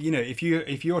 you know, if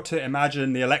you're to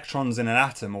imagine the electrons in an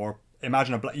atom or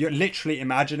imagine you're literally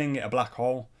imagining a black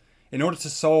hole. In order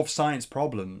to solve science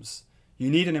problems,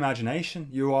 you need an imagination.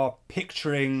 You're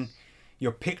picturing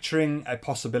a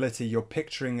possibility. You're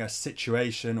picturing a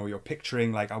situation, or you're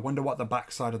picturing like, I wonder what the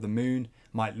backside of the moon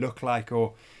might look like,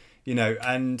 or, you know,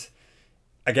 and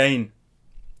again.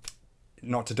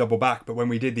 Not to double back, but when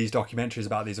we did these documentaries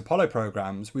about these Apollo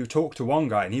programs, we talked to one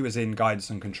guy, and he was in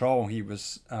guidance and control. He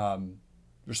was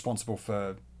responsible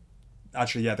for,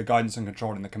 the guidance and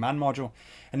control in the command module.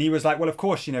 And he was like, well, of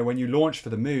course, you know, when you launch for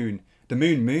the moon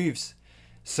moves.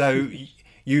 So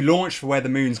you launch for where the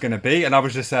moon's going to be. And I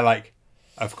was just there like,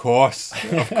 of course.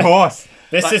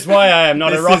 This is why I am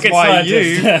not a rocket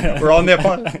scientist. We're on the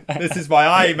Apollo. This is why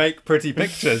I make pretty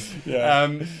pictures. Yeah.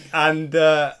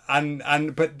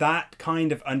 But that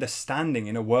kind of understanding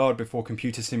in a world before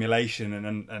computer simulation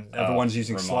and everyone's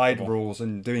using slide rules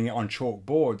and doing it on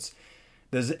chalkboards,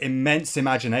 there's immense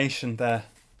imagination there,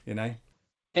 you know.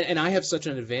 And I have such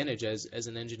an advantage as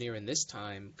an engineer in this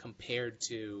time compared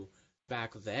to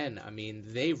back then. I mean,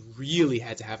 they really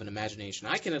had to have an imagination.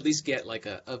 I can at least get like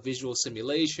a visual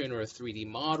simulation or a 3D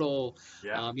model.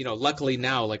 Yeah. You know, luckily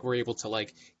now, like we're able to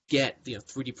like get, you know,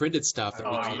 3D printed stuff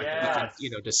that we can, you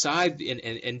know, decide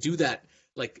and do that.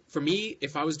 Like for me,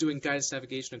 if I was doing guidance,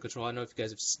 navigation, and control, I don't know if you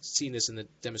guys have seen this in the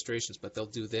demonstrations, but they'll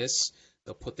do this.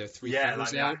 They'll put their three fingers like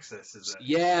the out. axis, is it?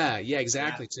 Yeah,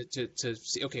 exactly. Yeah. To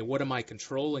see, okay, what am I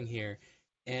controlling here?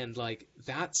 And like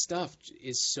that stuff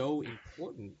is so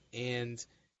important. And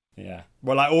yeah,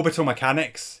 well, like orbital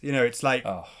mechanics, you know, it's like,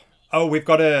 oh, we've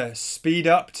got to speed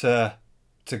up to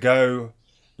go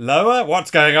lower.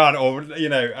 What's going on? Or you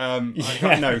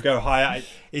know, go higher.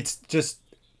 It's just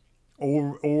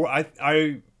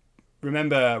I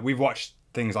remember we've watched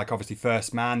things like obviously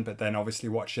First Man, but then obviously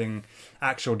watching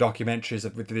actual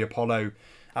documentaries with the Apollo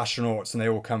astronauts, and they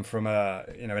all come from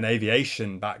an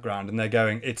aviation background, and they're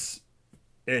going, it's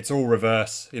all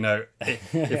reverse.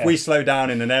 If we slow down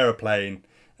in an aeroplane,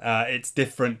 it's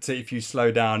different to if you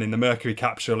slow down in the Mercury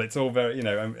capsule. It's all very,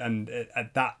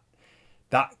 at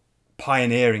that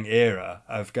pioneering era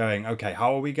of going, okay,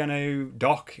 how are we going to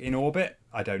dock in orbit?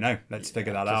 I don't know. Let's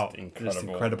figure that out.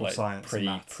 Incredible like science.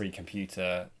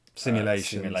 Pre-computer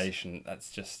simulation.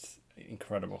 That's just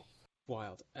incredible.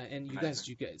 Wild. And you guys,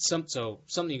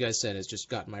 something you guys said has just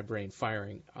gotten my brain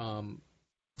firing.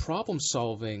 Problem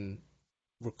solving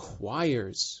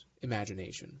requires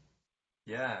imagination.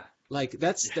 Yeah. Like and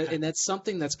that's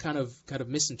something that's kind of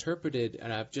misinterpreted,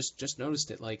 and I've just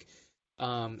noticed it. Like,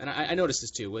 and I noticed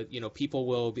this too. With people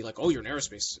will be like, "Oh, you're an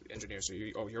aerospace engineer, so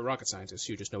you're a rocket scientist.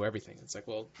 You just know everything." It's like,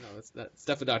 well, no, that's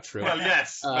definitely not true. Well,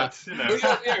 yes, but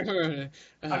I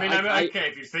mean, I'm okay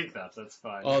if you think that. That's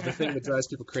fine. Oh, the thing that drives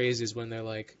people crazy is when they're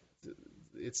like,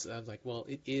 I'm like, well,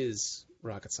 it is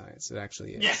rocket science. It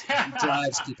actually is. Yeah. It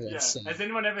drives people Yeah. insane. Has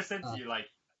anyone ever said to you like,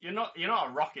 You're not a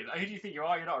rocket. Who do you think you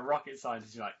are? You're not a rocket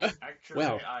scientist. You're like, actually,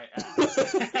 well. I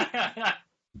am.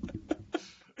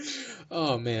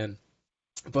 Oh man,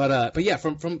 but yeah,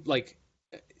 from like,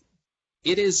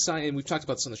 it is science. And we've talked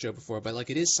about this on the show before, but like,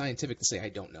 it is scientific to say I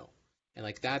don't know, and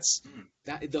like that.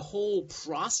 The whole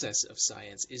process of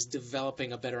science is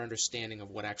developing a better understanding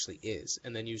of what actually is,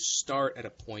 and then you start at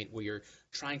a point where you're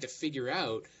trying to figure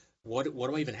out what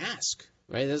do I even ask.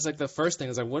 Right, that's like the first thing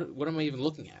is like, what am I even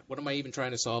looking at? What am I even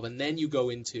trying to solve? And then you go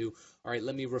into, all right,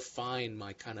 let me refine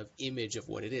my kind of image of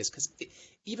what it is. Because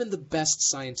even the best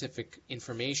scientific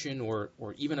information or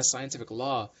even a scientific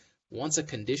law, once a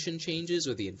condition changes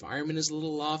or the environment is a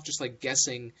little off, just like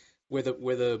guessing where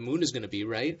the moon is going to be,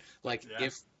 right? Like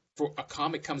if a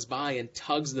comet comes by and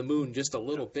tugs the moon just a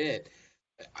little bit,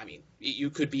 I mean, you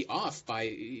could be off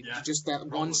by just that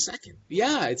 1 second.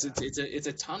 Yeah, it's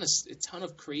a ton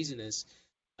of craziness.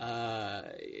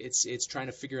 It's trying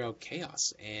to figure out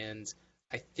chaos, and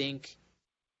I think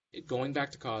going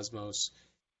back to Cosmos,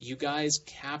 you guys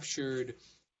captured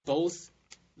both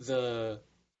the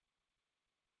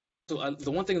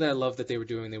one thing that I love that they were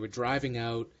doing. They were driving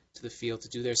out to the field to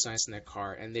do their science in their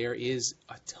car, and there is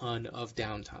a ton of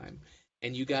downtime,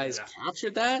 and you guys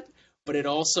captured that. But it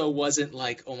also wasn't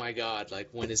like, oh my God, like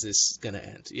when is this gonna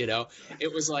end?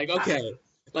 It was like, okay,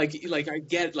 like I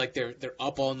get, like they're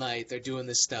up all night, they're doing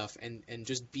this stuff, and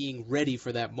just being ready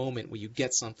for that moment where you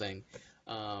get something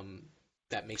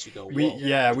that makes you go,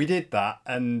 whoa. We did that,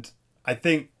 and I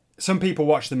think some people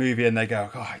watch the movie and they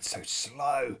go, oh, it's so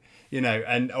slow,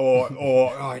 and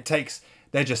or it takes.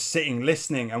 They're just sitting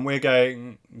listening, and we're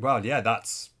going, well, yeah,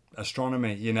 that's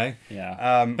astronomy,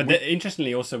 Yeah. But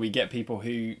interestingly, also we get people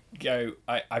who go,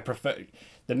 I prefer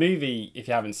the movie. If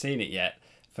you haven't seen it yet,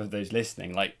 for those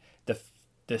listening, like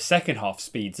the second half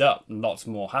speeds up, and lots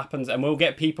more happens, and we'll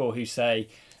get people who say,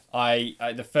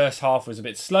 the first half was a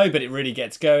bit slow, but it really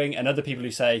gets going, and other people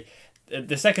who say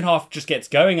the second half just gets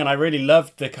going, and I really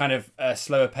loved the kind of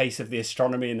slower pace of the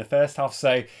astronomy in the first half.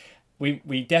 So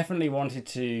we definitely wanted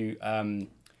to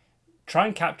try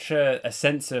and capture a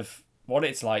sense of what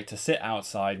it's like to sit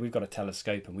outside. We've got a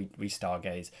telescope and we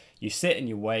stargaze. You sit and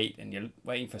you wait, and you're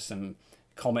waiting for some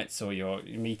comets or your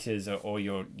meteors, or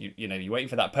you're waiting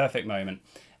for that perfect moment.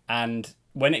 And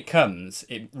when it comes,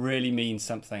 it really means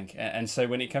something. And so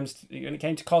when it came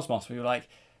to Cosmos, we were like,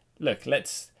 look,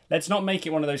 let's not make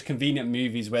it one of those convenient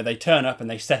movies where they turn up and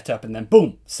they set up and then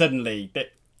boom, suddenly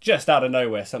just out of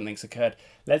nowhere something's occurred.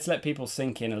 Let's let people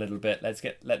sink in a little bit.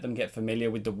 Let them get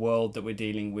familiar with the world that we're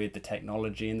dealing with, the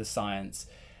technology and the science.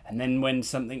 And then when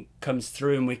something comes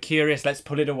through and we're curious, let's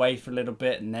pull it away for a little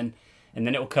bit, and then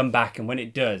it will come back. And when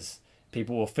it does,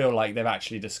 people will feel like they've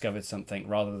actually discovered something,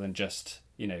 rather than just,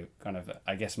 kind of,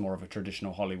 I guess, more of a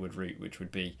traditional Hollywood route, which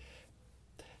would be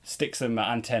stick some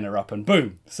antenna up and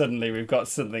boom, suddenly we've got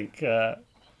something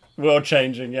world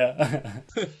changing. Yeah.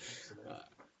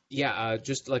 Yeah,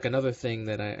 just like another thing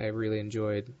that I really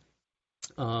enjoyed,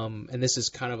 and this is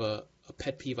kind of a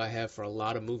pet peeve I have for a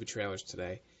lot of movie trailers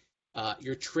today.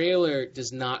 Your trailer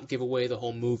does not give away the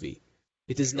whole movie.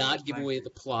 It does not give away the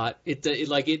plot.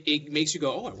 It makes you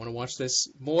go, oh, I want to watch this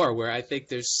more. Where I think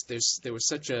there was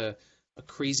such a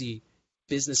crazy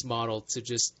business model to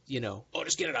just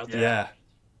just get it out there.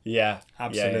 Yeah,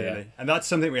 absolutely. Yeah. And that's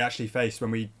something we actually faced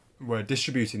when we were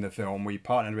distributing the film. We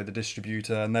partnered with a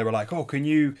distributor, and they were like, oh, can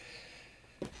you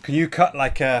cut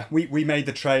we made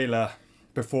the trailer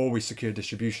before we secured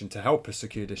distribution to help us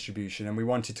secure distribution, and we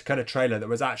wanted to cut a trailer that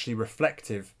was actually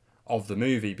reflective of the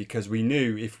movie, because we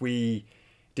knew if we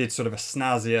did sort of a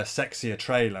snazzier, sexier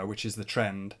trailer, which is the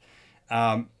trend,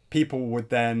 people would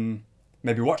then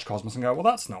maybe watch Cosmos and go, well,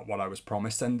 that's not what I was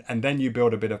promised. And then you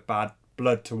build a bit of bad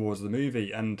blood towards the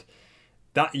movie. And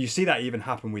that you see that even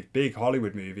happen with big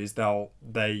Hollywood movies.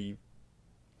 They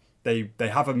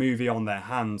have a movie on their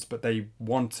hands, but they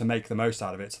want to make the most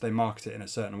out of it, so they market it in a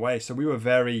certain way. So we were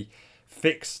very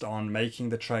fixed on making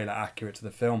the trailer accurate to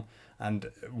the film.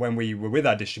 And when we were with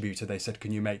our distributor, they said,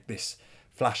 can you make this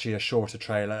flashier, shorter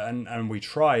trailer? And we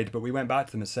tried, but we went back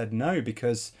to them and said no,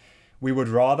 because we would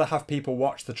rather have people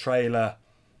watch the trailer,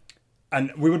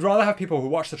 and we would rather have people who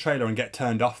watch the trailer and get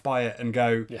turned off by it and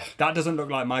go, that doesn't look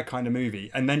like my kind of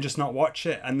movie, and then just not watch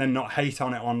it, and then not hate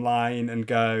on it online and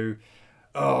go,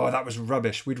 oh, that was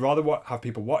rubbish. We'd rather have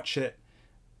people watch it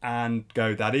and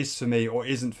go, that is for me or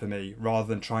isn't for me, rather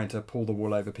than trying to pull the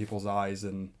wool over people's eyes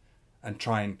and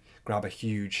try and grab a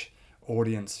huge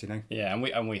audience, you know. Yeah,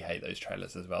 and we hate those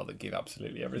trailers as well that give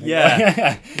absolutely everything.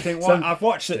 Yeah. You think, well, I've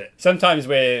watched it. Sometimes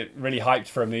we're really hyped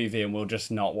for a movie and we'll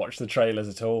just not watch the trailers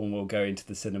at all, and we'll go into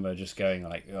the cinema just going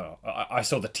like, oh, I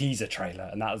saw the teaser trailer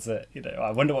and that was it. You know,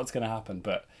 I wonder what's going to happen.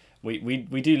 But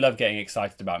we do love getting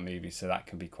excited about movies, so that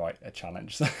can be quite a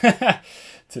challenge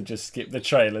to just skip the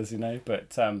trailers, you know.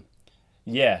 But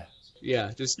yeah,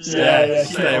 just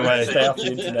stay away, stay off the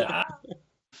internet.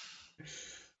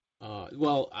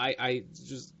 Well, I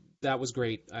just, that was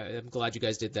great. I'm glad you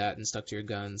guys did that and stuck to your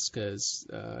guns, because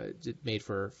it made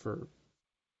for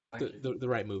the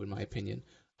right move, in my opinion.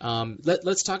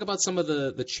 Let's talk about some of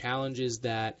the challenges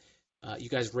that you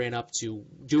guys ran up to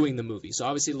doing the movie. So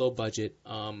obviously low budget.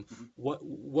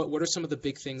 What are some of the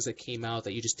big things that came out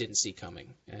that you just didn't see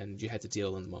coming and you had to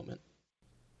deal in the moment?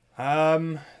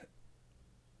 I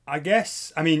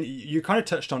guess, I mean, you kind of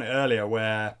touched on it earlier,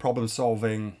 where problem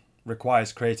solving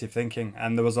requires creative thinking,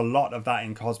 and there was a lot of that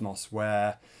in Cosmos,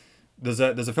 where there's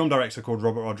a film director called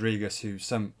Robert Rodriguez, who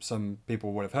some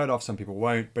people would have heard of, some people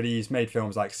won't, but he's made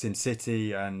films like Sin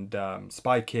City and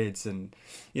Spy Kids, and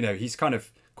you know, he's kind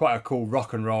of quite a cool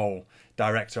rock and roll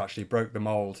director. Actually broke the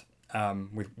mold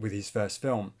with his first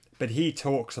film. But he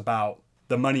talks about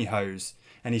the money hose,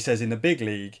 and he says in the big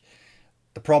league,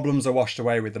 the problems are washed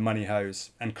away with the money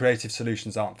hose and creative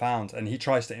solutions aren't found. And he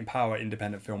tries to empower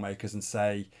independent filmmakers and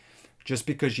say, just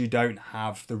because you don't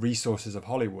have the resources of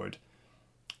Hollywood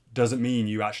doesn't mean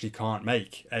you actually can't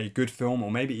make a good film,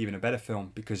 or maybe even a better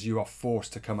film, because you are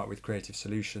forced to come up with creative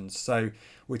solutions. So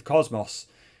with Cosmos,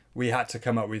 we had to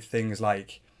come up with things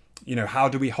like, you know, how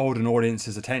do we hold an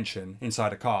audience's attention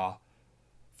inside a car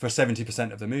for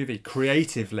 70% of the movie?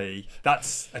 Creatively,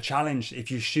 that's a challenge.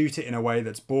 If you shoot it in a way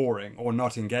that's boring or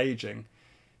not engaging,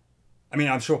 I mean,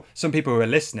 I'm sure some people who are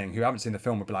listening who haven't seen the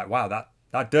film would be like, wow,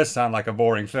 that does sound like a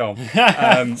boring film.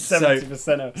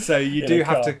 70% so you do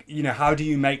have to, you know, how do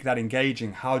you make that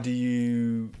engaging? How do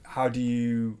you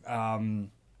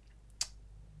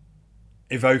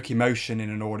evoke emotion in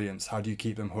an audience? How do you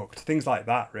keep them hooked? Things like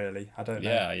that, really. I don't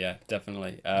know. Yeah,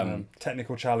 definitely.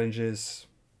 Technical challenges.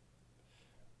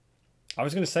 I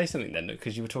was going to say something then,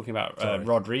 because you were talking about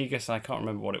Rodriguez. I can't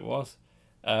remember what it was.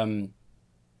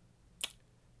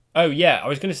 Oh yeah, I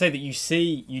was going to say that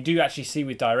you do actually see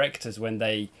with directors when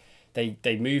they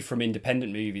move from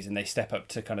independent movies and they step up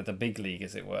to kind of the big league,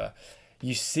 as it were.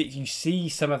 You see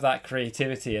some of that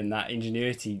creativity and that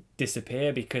ingenuity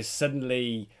disappear, because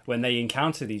suddenly when they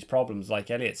encounter these problems,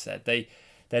 like Elliot said,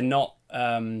 they're not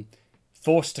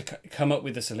forced to come up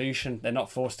with a solution. They're not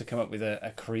forced to come up with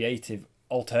a creative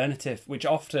alternative, which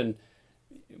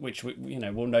we, you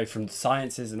know, we'll know from the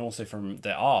sciences and also from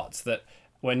the arts, that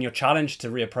when you're challenged to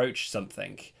reapproach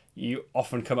something, you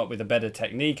often come up with a better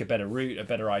technique, a better route, a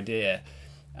better idea.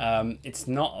 It's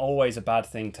not always a bad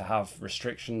thing to have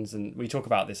restrictions, and we talk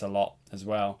about this a lot as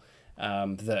well,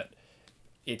 that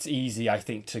it's easy, I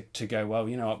think, to go, well,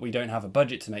 you know what, we don't have a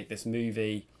budget to make this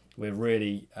movie. We're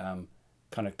really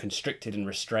kind of constricted and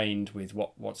restrained with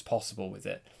what's possible with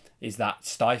it. Is that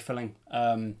stifling?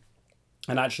 And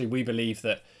actually, we believe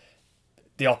that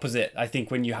the opposite. I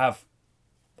think when you have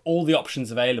all the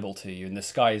options available to you and the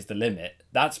sky is the limit,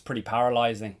 that's pretty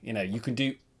paralyzing. You know, you can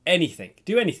do anything.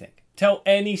 Tell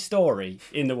any story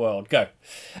in the world. Go.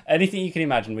 Anything you can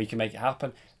imagine, we can make it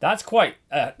happen. That's quite,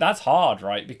 that's hard,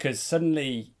 right? Because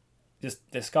suddenly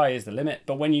just the sky is the limit.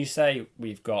 But when you say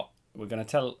we're going to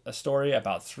tell a story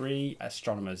about 3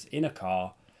 astronomers in a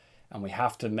car, and we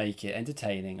have to make it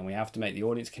entertaining, and we have to make the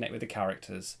audience connect with the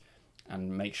characters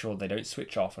and make sure they don't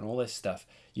switch off and all this stuff.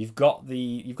 You've got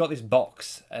this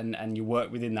box, and you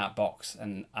work within that box.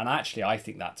 And actually, I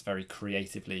think that's very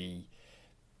creatively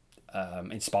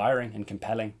inspiring and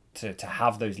compelling to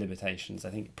have those limitations. I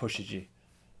think it pushes you.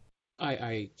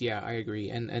 I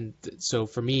agree. So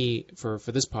for me, for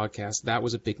this podcast, that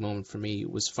was a big moment for me,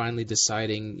 was finally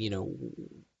deciding,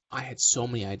 I had so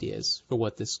many ideas for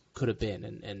what this could have been.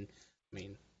 And I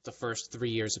mean, the first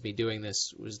 3 years of me doing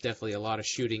this was definitely a lot of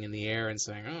shooting in the air and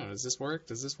saying, oh, does this work?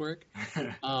 Does this work?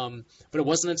 But it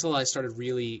wasn't until I started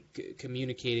really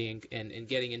communicating and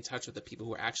getting in touch with the people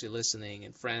who were actually listening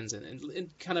and friends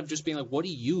and kind of just being like, what are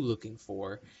you looking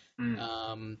for?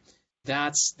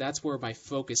 That's where my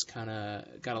focus kind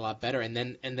of got a lot better. And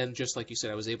then just like you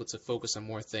said, I was able to focus on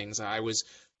more things. I was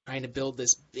trying to build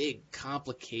this big,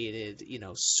 complicated,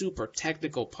 super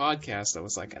technical podcast that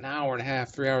was like an hour and a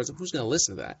half, 3 hours. Who's going to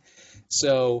listen to that?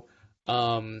 So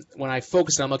when I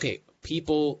focused on, okay,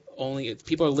 people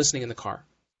are listening in the car.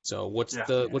 So what's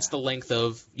the length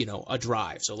of a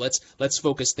drive? So let's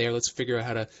focus there. Let's figure out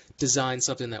how to design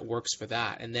something that works for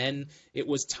that. And then it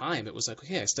was time. It was like,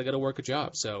 okay, I still got to work a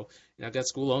job. So I've got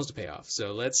school loans to pay off.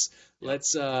 So let's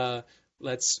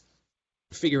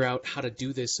figure out how to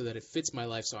do this so that it fits my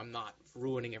life, so I'm not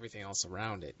ruining everything else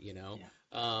around it.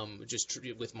 Just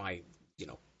with my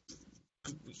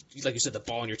like you said, the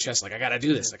ball in your chest. Like I got to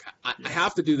do this. Like I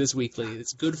have to do this weekly.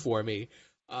 It's good for me.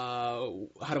 How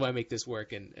do I make this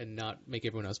work and not make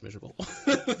everyone else miserable?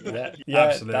 yeah,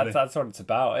 Absolutely. That's what it's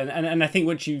about. And I think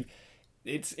once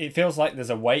it feels like there's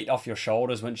a weight off your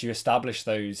shoulders once you establish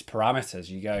those parameters.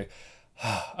 You go,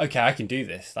 oh, okay, I can do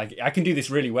this. Like I can do this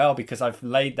really well because I've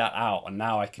laid that out, and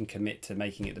now I can commit to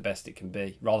making it the best it can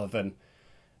be, rather than,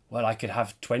 well, I could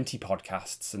have 20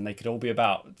 podcasts and they could all be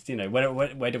about,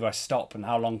 where do I stop and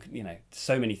how long,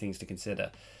 so many things to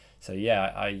consider. So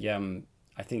yeah,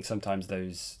 I think sometimes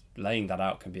those laying that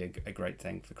out can be a great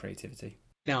thing for creativity.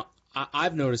 Now,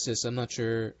 I've noticed this. I'm not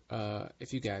sure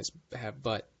if you guys have,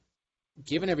 but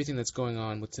given everything that's going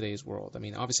on with today's world, I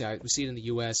mean, obviously we see it in the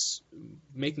U.S.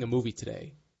 making a movie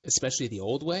today, especially the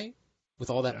old way, with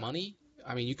all that money.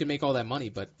 I mean, you can make all that money,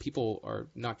 but people are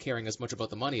not caring as much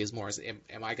about the money as more as,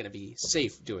 am I going to be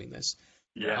safe doing this?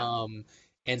 Yeah.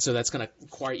 And so that's going to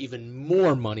require even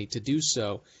more money to do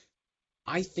so.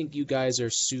 I think you guys are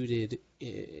suited.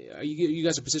 You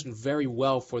guys are positioned very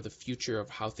well for the future of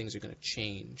how things are going to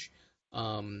change.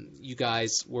 You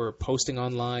guys were posting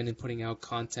online and putting out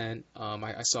content.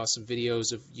 I saw some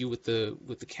videos of you with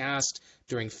the cast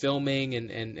during filming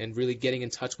and really getting in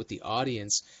touch with the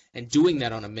audience and doing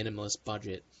that on a minimalist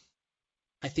budget.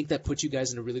 I think that puts you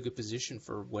guys in a really good position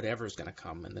for whatever is going to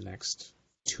come in the next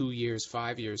 2 years,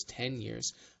 5 years, 10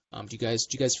 years. Do you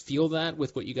guys feel that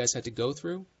with what you guys had to go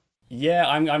through? Yeah,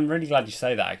 I'm really glad you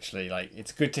say that, actually. Like,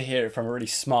 it's good to hear it from a really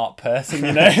smart person,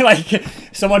 like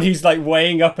someone who's like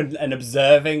weighing up and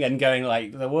observing and going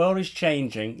like, the world is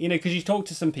changing, because you talk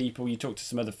to some people, you talk to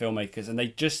some other filmmakers, and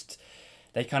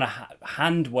they kind of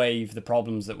hand wave the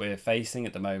problems that we're facing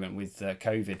at the moment with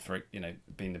COVID, for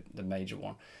being the major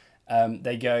one.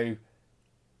 They go,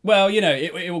 well,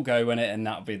 it will go when and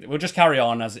that'll be, we'll just carry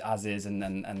on as is,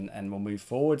 and we'll move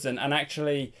forwards. And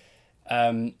actually,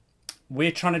 we're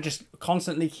trying to just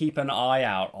constantly keep an eye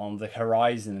out on the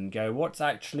horizon and go, what's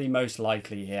actually most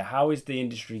likely here? How is the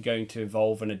industry going to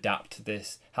evolve and adapt to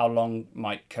this? How long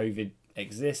might COVID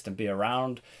exist and be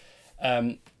around?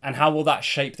 And how will that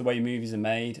shape the way movies are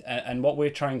made? And what we're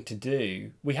trying to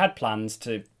do, we had plans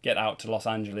to get out to Los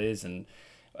Angeles, and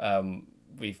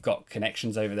we've got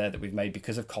connections over there that we've made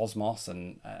because of Cosmos,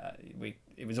 and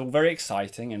it was all very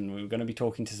exciting, and we were going to be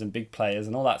talking to some big players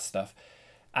and all that stuff.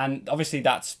 And obviously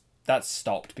that's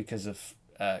stopped because of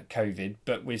COVID,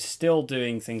 but we're still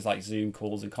doing things like Zoom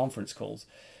calls and conference calls.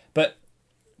 But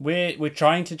we're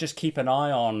trying to just keep an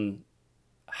eye on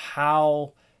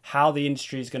how the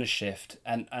industry is going to shift,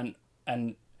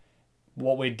 and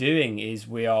what we're doing is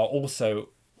we are also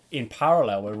in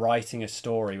parallel, we're writing a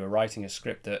story, we're writing a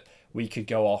script that we could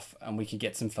go off and we could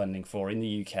get some funding for in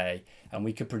the UK, and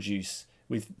we could produce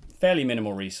with fairly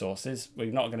minimal resources.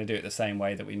 We're not going to do it the same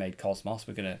way that we made Cosmos.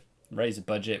 We're going to raise a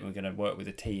budget, we're going to work with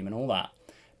a team and all that.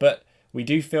 But we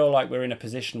do feel like we're in a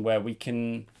position where we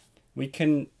can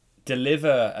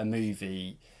deliver a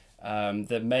movie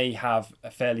that may have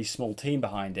a fairly small team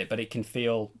behind it, but it can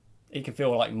feel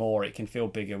like more, it can feel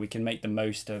bigger. We can make the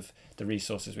most of the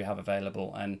resources we have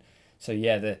available. And so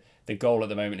the goal at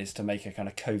the moment is to make a kind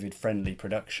of COVID friendly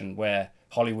production where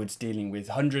Hollywood's dealing with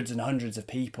hundreds and hundreds of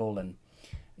people, and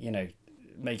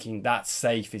making that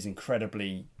safe is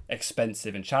incredibly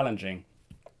expensive and challenging.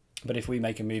 But if we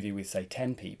make a movie with, say,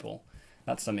 10 people,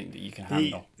 that's something that you can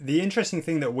handle. The interesting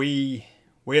thing that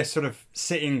we're sort of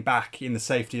sitting back in the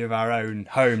safety of our own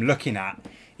home looking at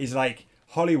is like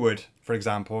Hollywood, for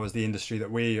example, is the industry that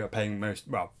we are paying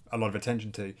a lot of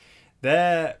attention to.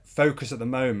 their focus at the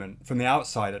moment, from the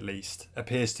outside at least,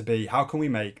 appears to be how can we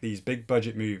make these big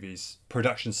budget movies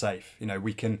production safe? You know,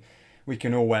 we can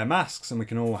all wear masks and we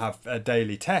can all have a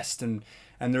daily test, and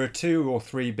there are 2 or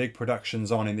 3 big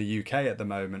productions on in the UK at the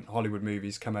moment. Hollywood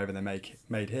movies come over and they're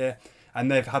made here, and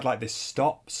they've had like this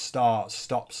stop start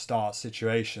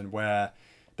situation where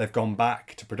they've gone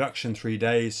back to production 3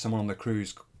 days, someone on the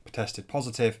crew's tested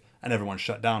positive, and everyone's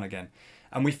shut down again.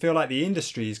 And we feel like the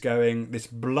industry is going this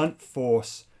blunt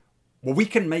force, well, we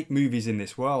can make movies in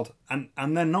this world, and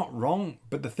they're not wrong.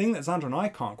 But the thing that Xander and I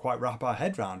can't quite wrap our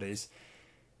head around is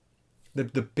the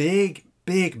big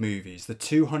movies, the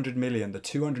 200 million, the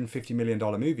 $250 million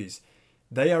movies,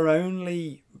 they are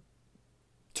only,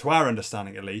 to our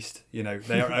understanding at least, you know,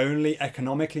 they are only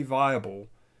economically viable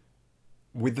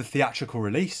with the theatrical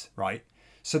release, right?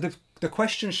 So the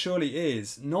question surely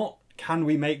is not, can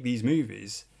we make these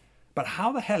movies, but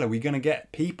how the hell are we going to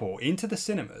get people into the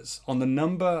cinemas on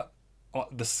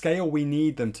the scale we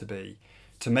need them to be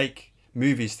to make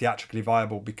movies theatrically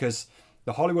viable? Because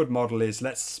the Hollywood model is,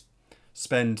 let's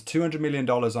spend $200 million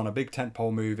on a big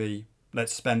tentpole movie.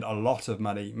 Let's spend a lot of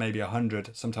money, maybe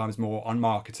 100, sometimes more, on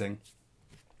marketing.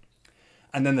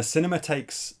 And then the cinema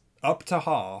takes up to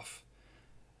half.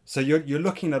 So you're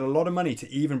looking at a lot of money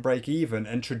to even break even.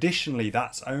 And traditionally,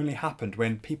 that's only happened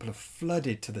when people have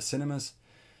flooded to the cinemas.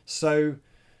 So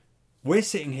we're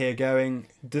sitting here going,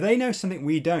 do they know something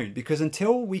we don't? Because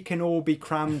until we can all be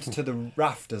crammed to the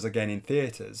rafters again in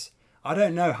theatres, I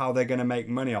don't know how they're going to make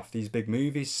money off these big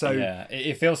movies. So yeah,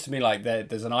 it feels to me like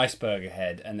there's an iceberg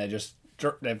ahead, and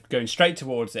they're going straight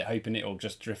towards it, hoping it'll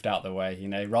just drift out the way. You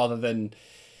know, rather than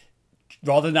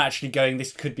actually going,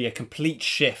 this could be a complete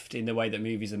shift in the way that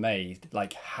movies are made.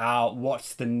 Like,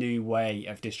 what's the new way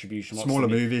of distribution? Smaller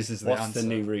movies is the answer. What's the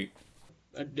new route?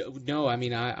 No, I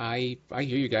mean, I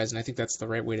hear you guys, and I think that's the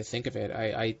right way to think of it.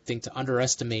 I think to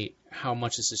underestimate how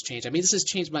much this has changed. I mean, this has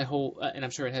changed my whole, and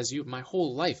I'm sure it has you, my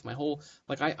whole life,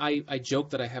 I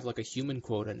joke that I have like a human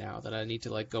quota now, that I need to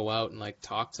like go out and like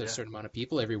talk to a certain amount of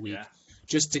people every week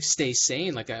just to stay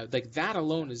sane. Like that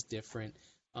alone is different.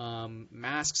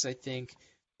 Masks, I think,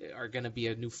 are going to be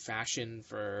a new fashion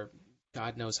for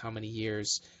God knows how many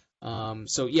years.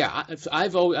 So yeah,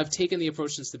 I've taken the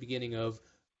approach since the beginning of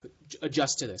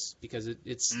adjust to this, because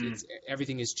it's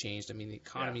everything has changed. I mean, the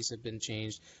economies have been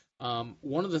changed.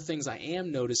 One of the things I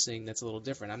am noticing that's a little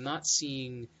different, I'm not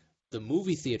seeing the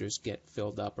movie theaters get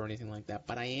filled up or anything like that,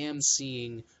 but I am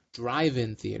seeing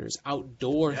drive-in theaters,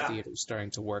 outdoor theaters starting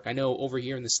to work. I know over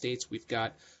here in the States we've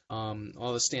got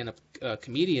all the stand-up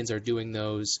comedians are doing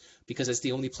those because it's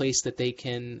the only place that they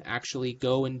can actually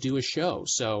go and do a show.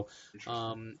 So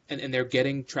and they're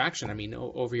getting traction. I mean,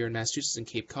 over here in Massachusetts and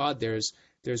Cape Cod, there's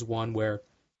one where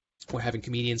we're having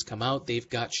comedians come out. They've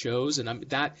got shows, and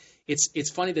it's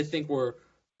funny to think we're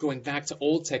going back to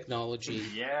old technology.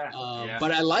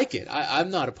 But I like it. I'm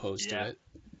not opposed to it.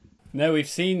 No, we've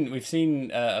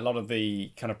seen a lot of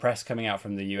the kind of press coming out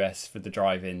from the US for the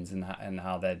drive-ins and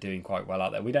how they're doing quite well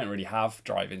out there. We don't really have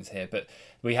drive-ins here, but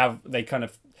they kind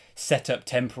of set up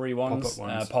temporary ones,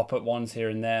 pop-up ones here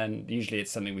and there, and usually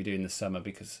it's something we do in the summer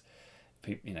because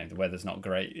the weather's not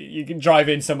great. You can drive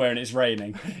in somewhere and it's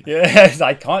raining.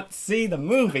 I can't see the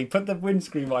movie. Put the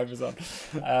windscreen wipers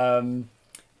on.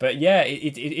 But yeah,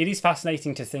 it is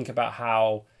fascinating to think about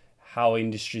how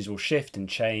industries will shift and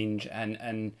change,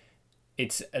 and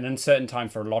it's an uncertain time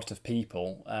for a lot of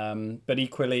people. But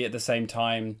equally, at the same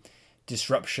time,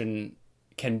 disruption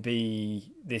can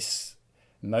be this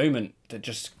moment that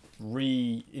just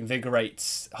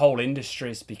reinvigorates whole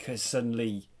industries, because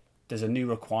suddenly there's a new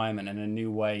requirement and a new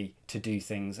way to do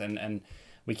things. And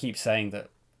we keep saying that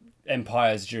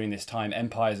empires during this time,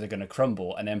 empires are going to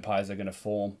crumble and empires are going to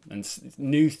form, and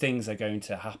new things are going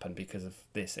to happen because of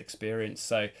this experience.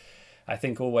 So I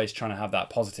think always trying to have that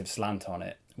positive slant on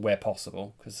it where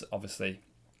possible, because obviously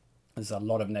there's a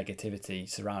lot of negativity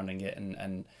surrounding it,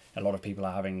 and a lot of people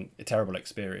are having a terrible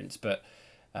experience. But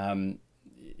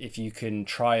if you can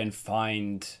try and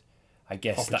find, I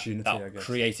guess, that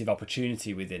creative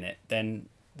opportunity within it, then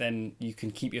you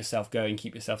can keep yourself going,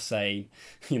 keep yourself sane,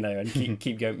 and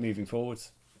keep going, moving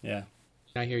forwards. Yeah.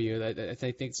 I hear you. I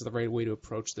think it's the right way to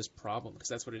approach this problem, because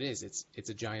that's what it is. It's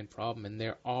a giant problem, and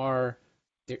there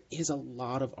is a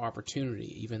lot of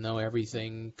opportunity, even though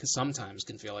everything sometimes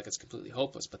can feel like it's completely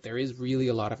hopeless. But there is really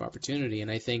a lot of opportunity,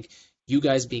 and I think you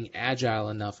guys being agile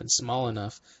enough and small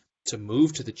enough to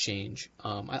move to the change.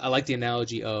 I like the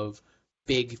analogy of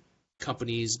big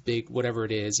companies, big whatever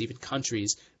it is, even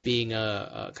countries being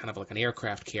a kind of like an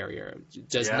aircraft carrier,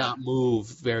 does not move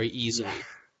very easily.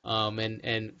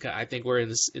 And I think we're in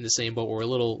the same boat. We're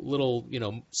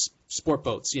little sport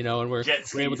boats, and we're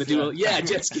able to do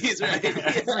jet skis, right?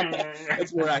 Yeah,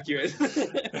 that's more accurate.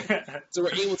 So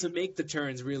we're able to make the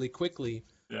turns really quickly.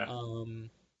 Yeah. And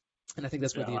I think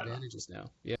that's where the advantage is now.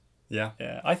 Yeah.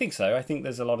 Yeah, I think so. I think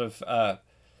there's a lot of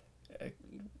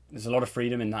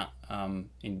freedom in that,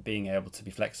 in being able to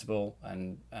be flexible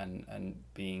and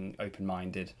being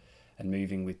open-minded and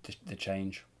moving with the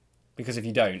change. Because if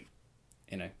you don't,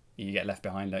 you get left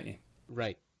behind, don't you?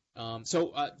 Right.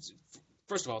 So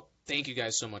first of all, thank you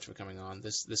guys so much for coming on.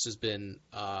 This has been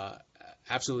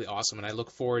absolutely awesome, and I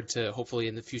look forward to hopefully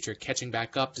in the future catching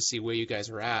back up to see where you guys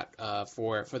are at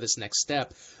for this next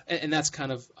step. And that's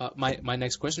kind of my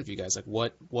next question for you guys. Like,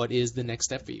 what is the next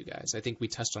step for you guys? I think we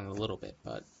touched on it a little bit,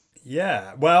 but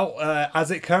yeah. Well,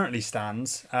 as it currently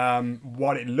stands,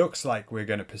 what it looks like we're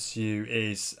going to pursue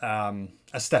is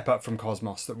a step up from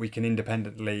Cosmos that we can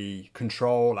independently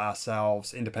control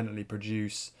ourselves, independently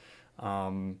produce.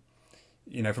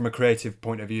 From a creative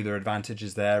point of view, there are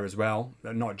advantages there as well.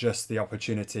 Not just the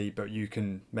opportunity, but you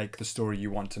can make the story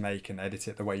you want to make and edit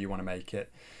it the way you want to make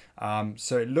it.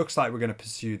 So it looks like we're going to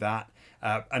pursue that.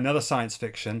 Another science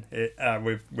fiction,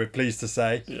 we're pleased to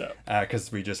say,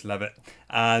 because we just love it.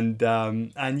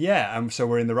 So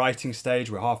we're in the writing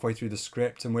stage. We're halfway through the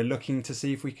script, and we're looking to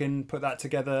see if we can put that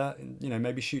together.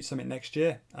 Maybe shoot something next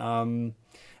year.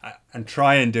 And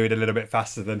try and do it a little bit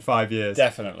faster than 5 years.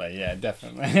 Definitely,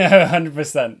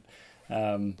 100%.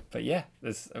 But yeah,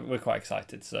 we're quite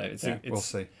excited. So we'll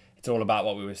see. It's all about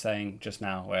what we were saying just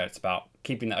now, where it's about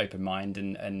keeping that open mind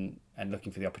and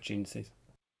looking for the opportunities.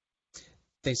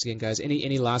 Thanks again, guys.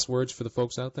 Any last words for the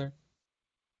folks out there?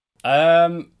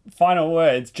 Final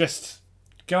words: just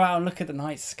go out and look at the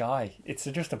night sky. It's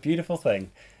just a beautiful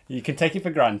thing. You can take it for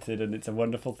granted, and it's a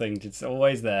wonderful thing. It's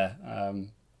always there.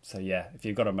 So yeah, if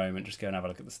you've got a moment, just go and have a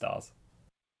look at the stars.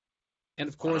 And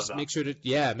of course, make sure to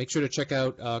check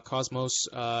out Cosmos.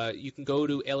 You can go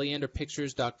to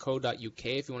eleanderpictures.co.uk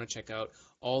if you want to check out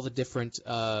all the different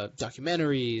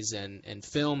documentaries and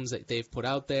films that they've put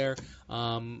out there.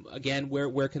 Again,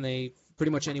 where can they?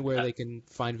 Pretty much anywhere they can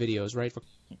find videos, right?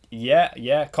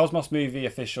 Yeah.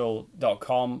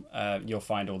 Cosmosmovieofficial.com. You'll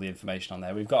find all the information on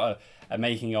there. We've got a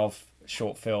making of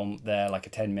short film there, like a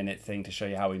 10-minute thing to show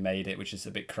you how we made it, which is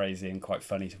a bit crazy and quite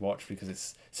funny to watch because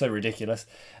it's so ridiculous.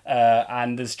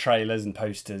 And there's trailers and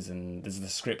posters, and there's the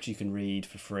script you can read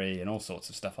for free and all sorts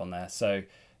of stuff on there. So,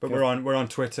 but we're on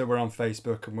Twitter, we're on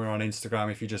Facebook, and we're on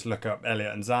Instagram. If you just look up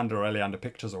Elliot and Xander or Eleander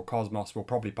Pictures or Cosmos, we'll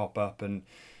probably pop up. And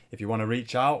if you want to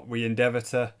reach out, we endeavour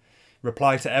to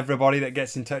reply to everybody that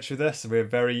gets in touch with us. We're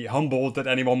very humbled that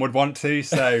anyone would want to.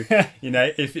 So,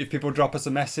 if people drop us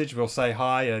a message, we'll say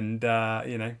hi and,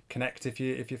 connect if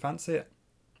you fancy it.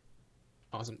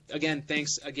 Awesome. Again,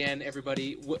 thanks again,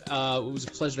 everybody. It was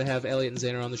a pleasure to have Elliot and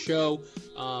Xander on the show.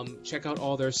 Check out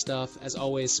all their stuff. As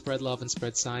always, spread love and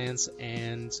spread science,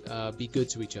 and be good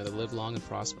to each other. Live long and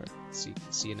prosper. See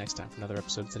you next time for another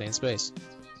episode of Today in Space.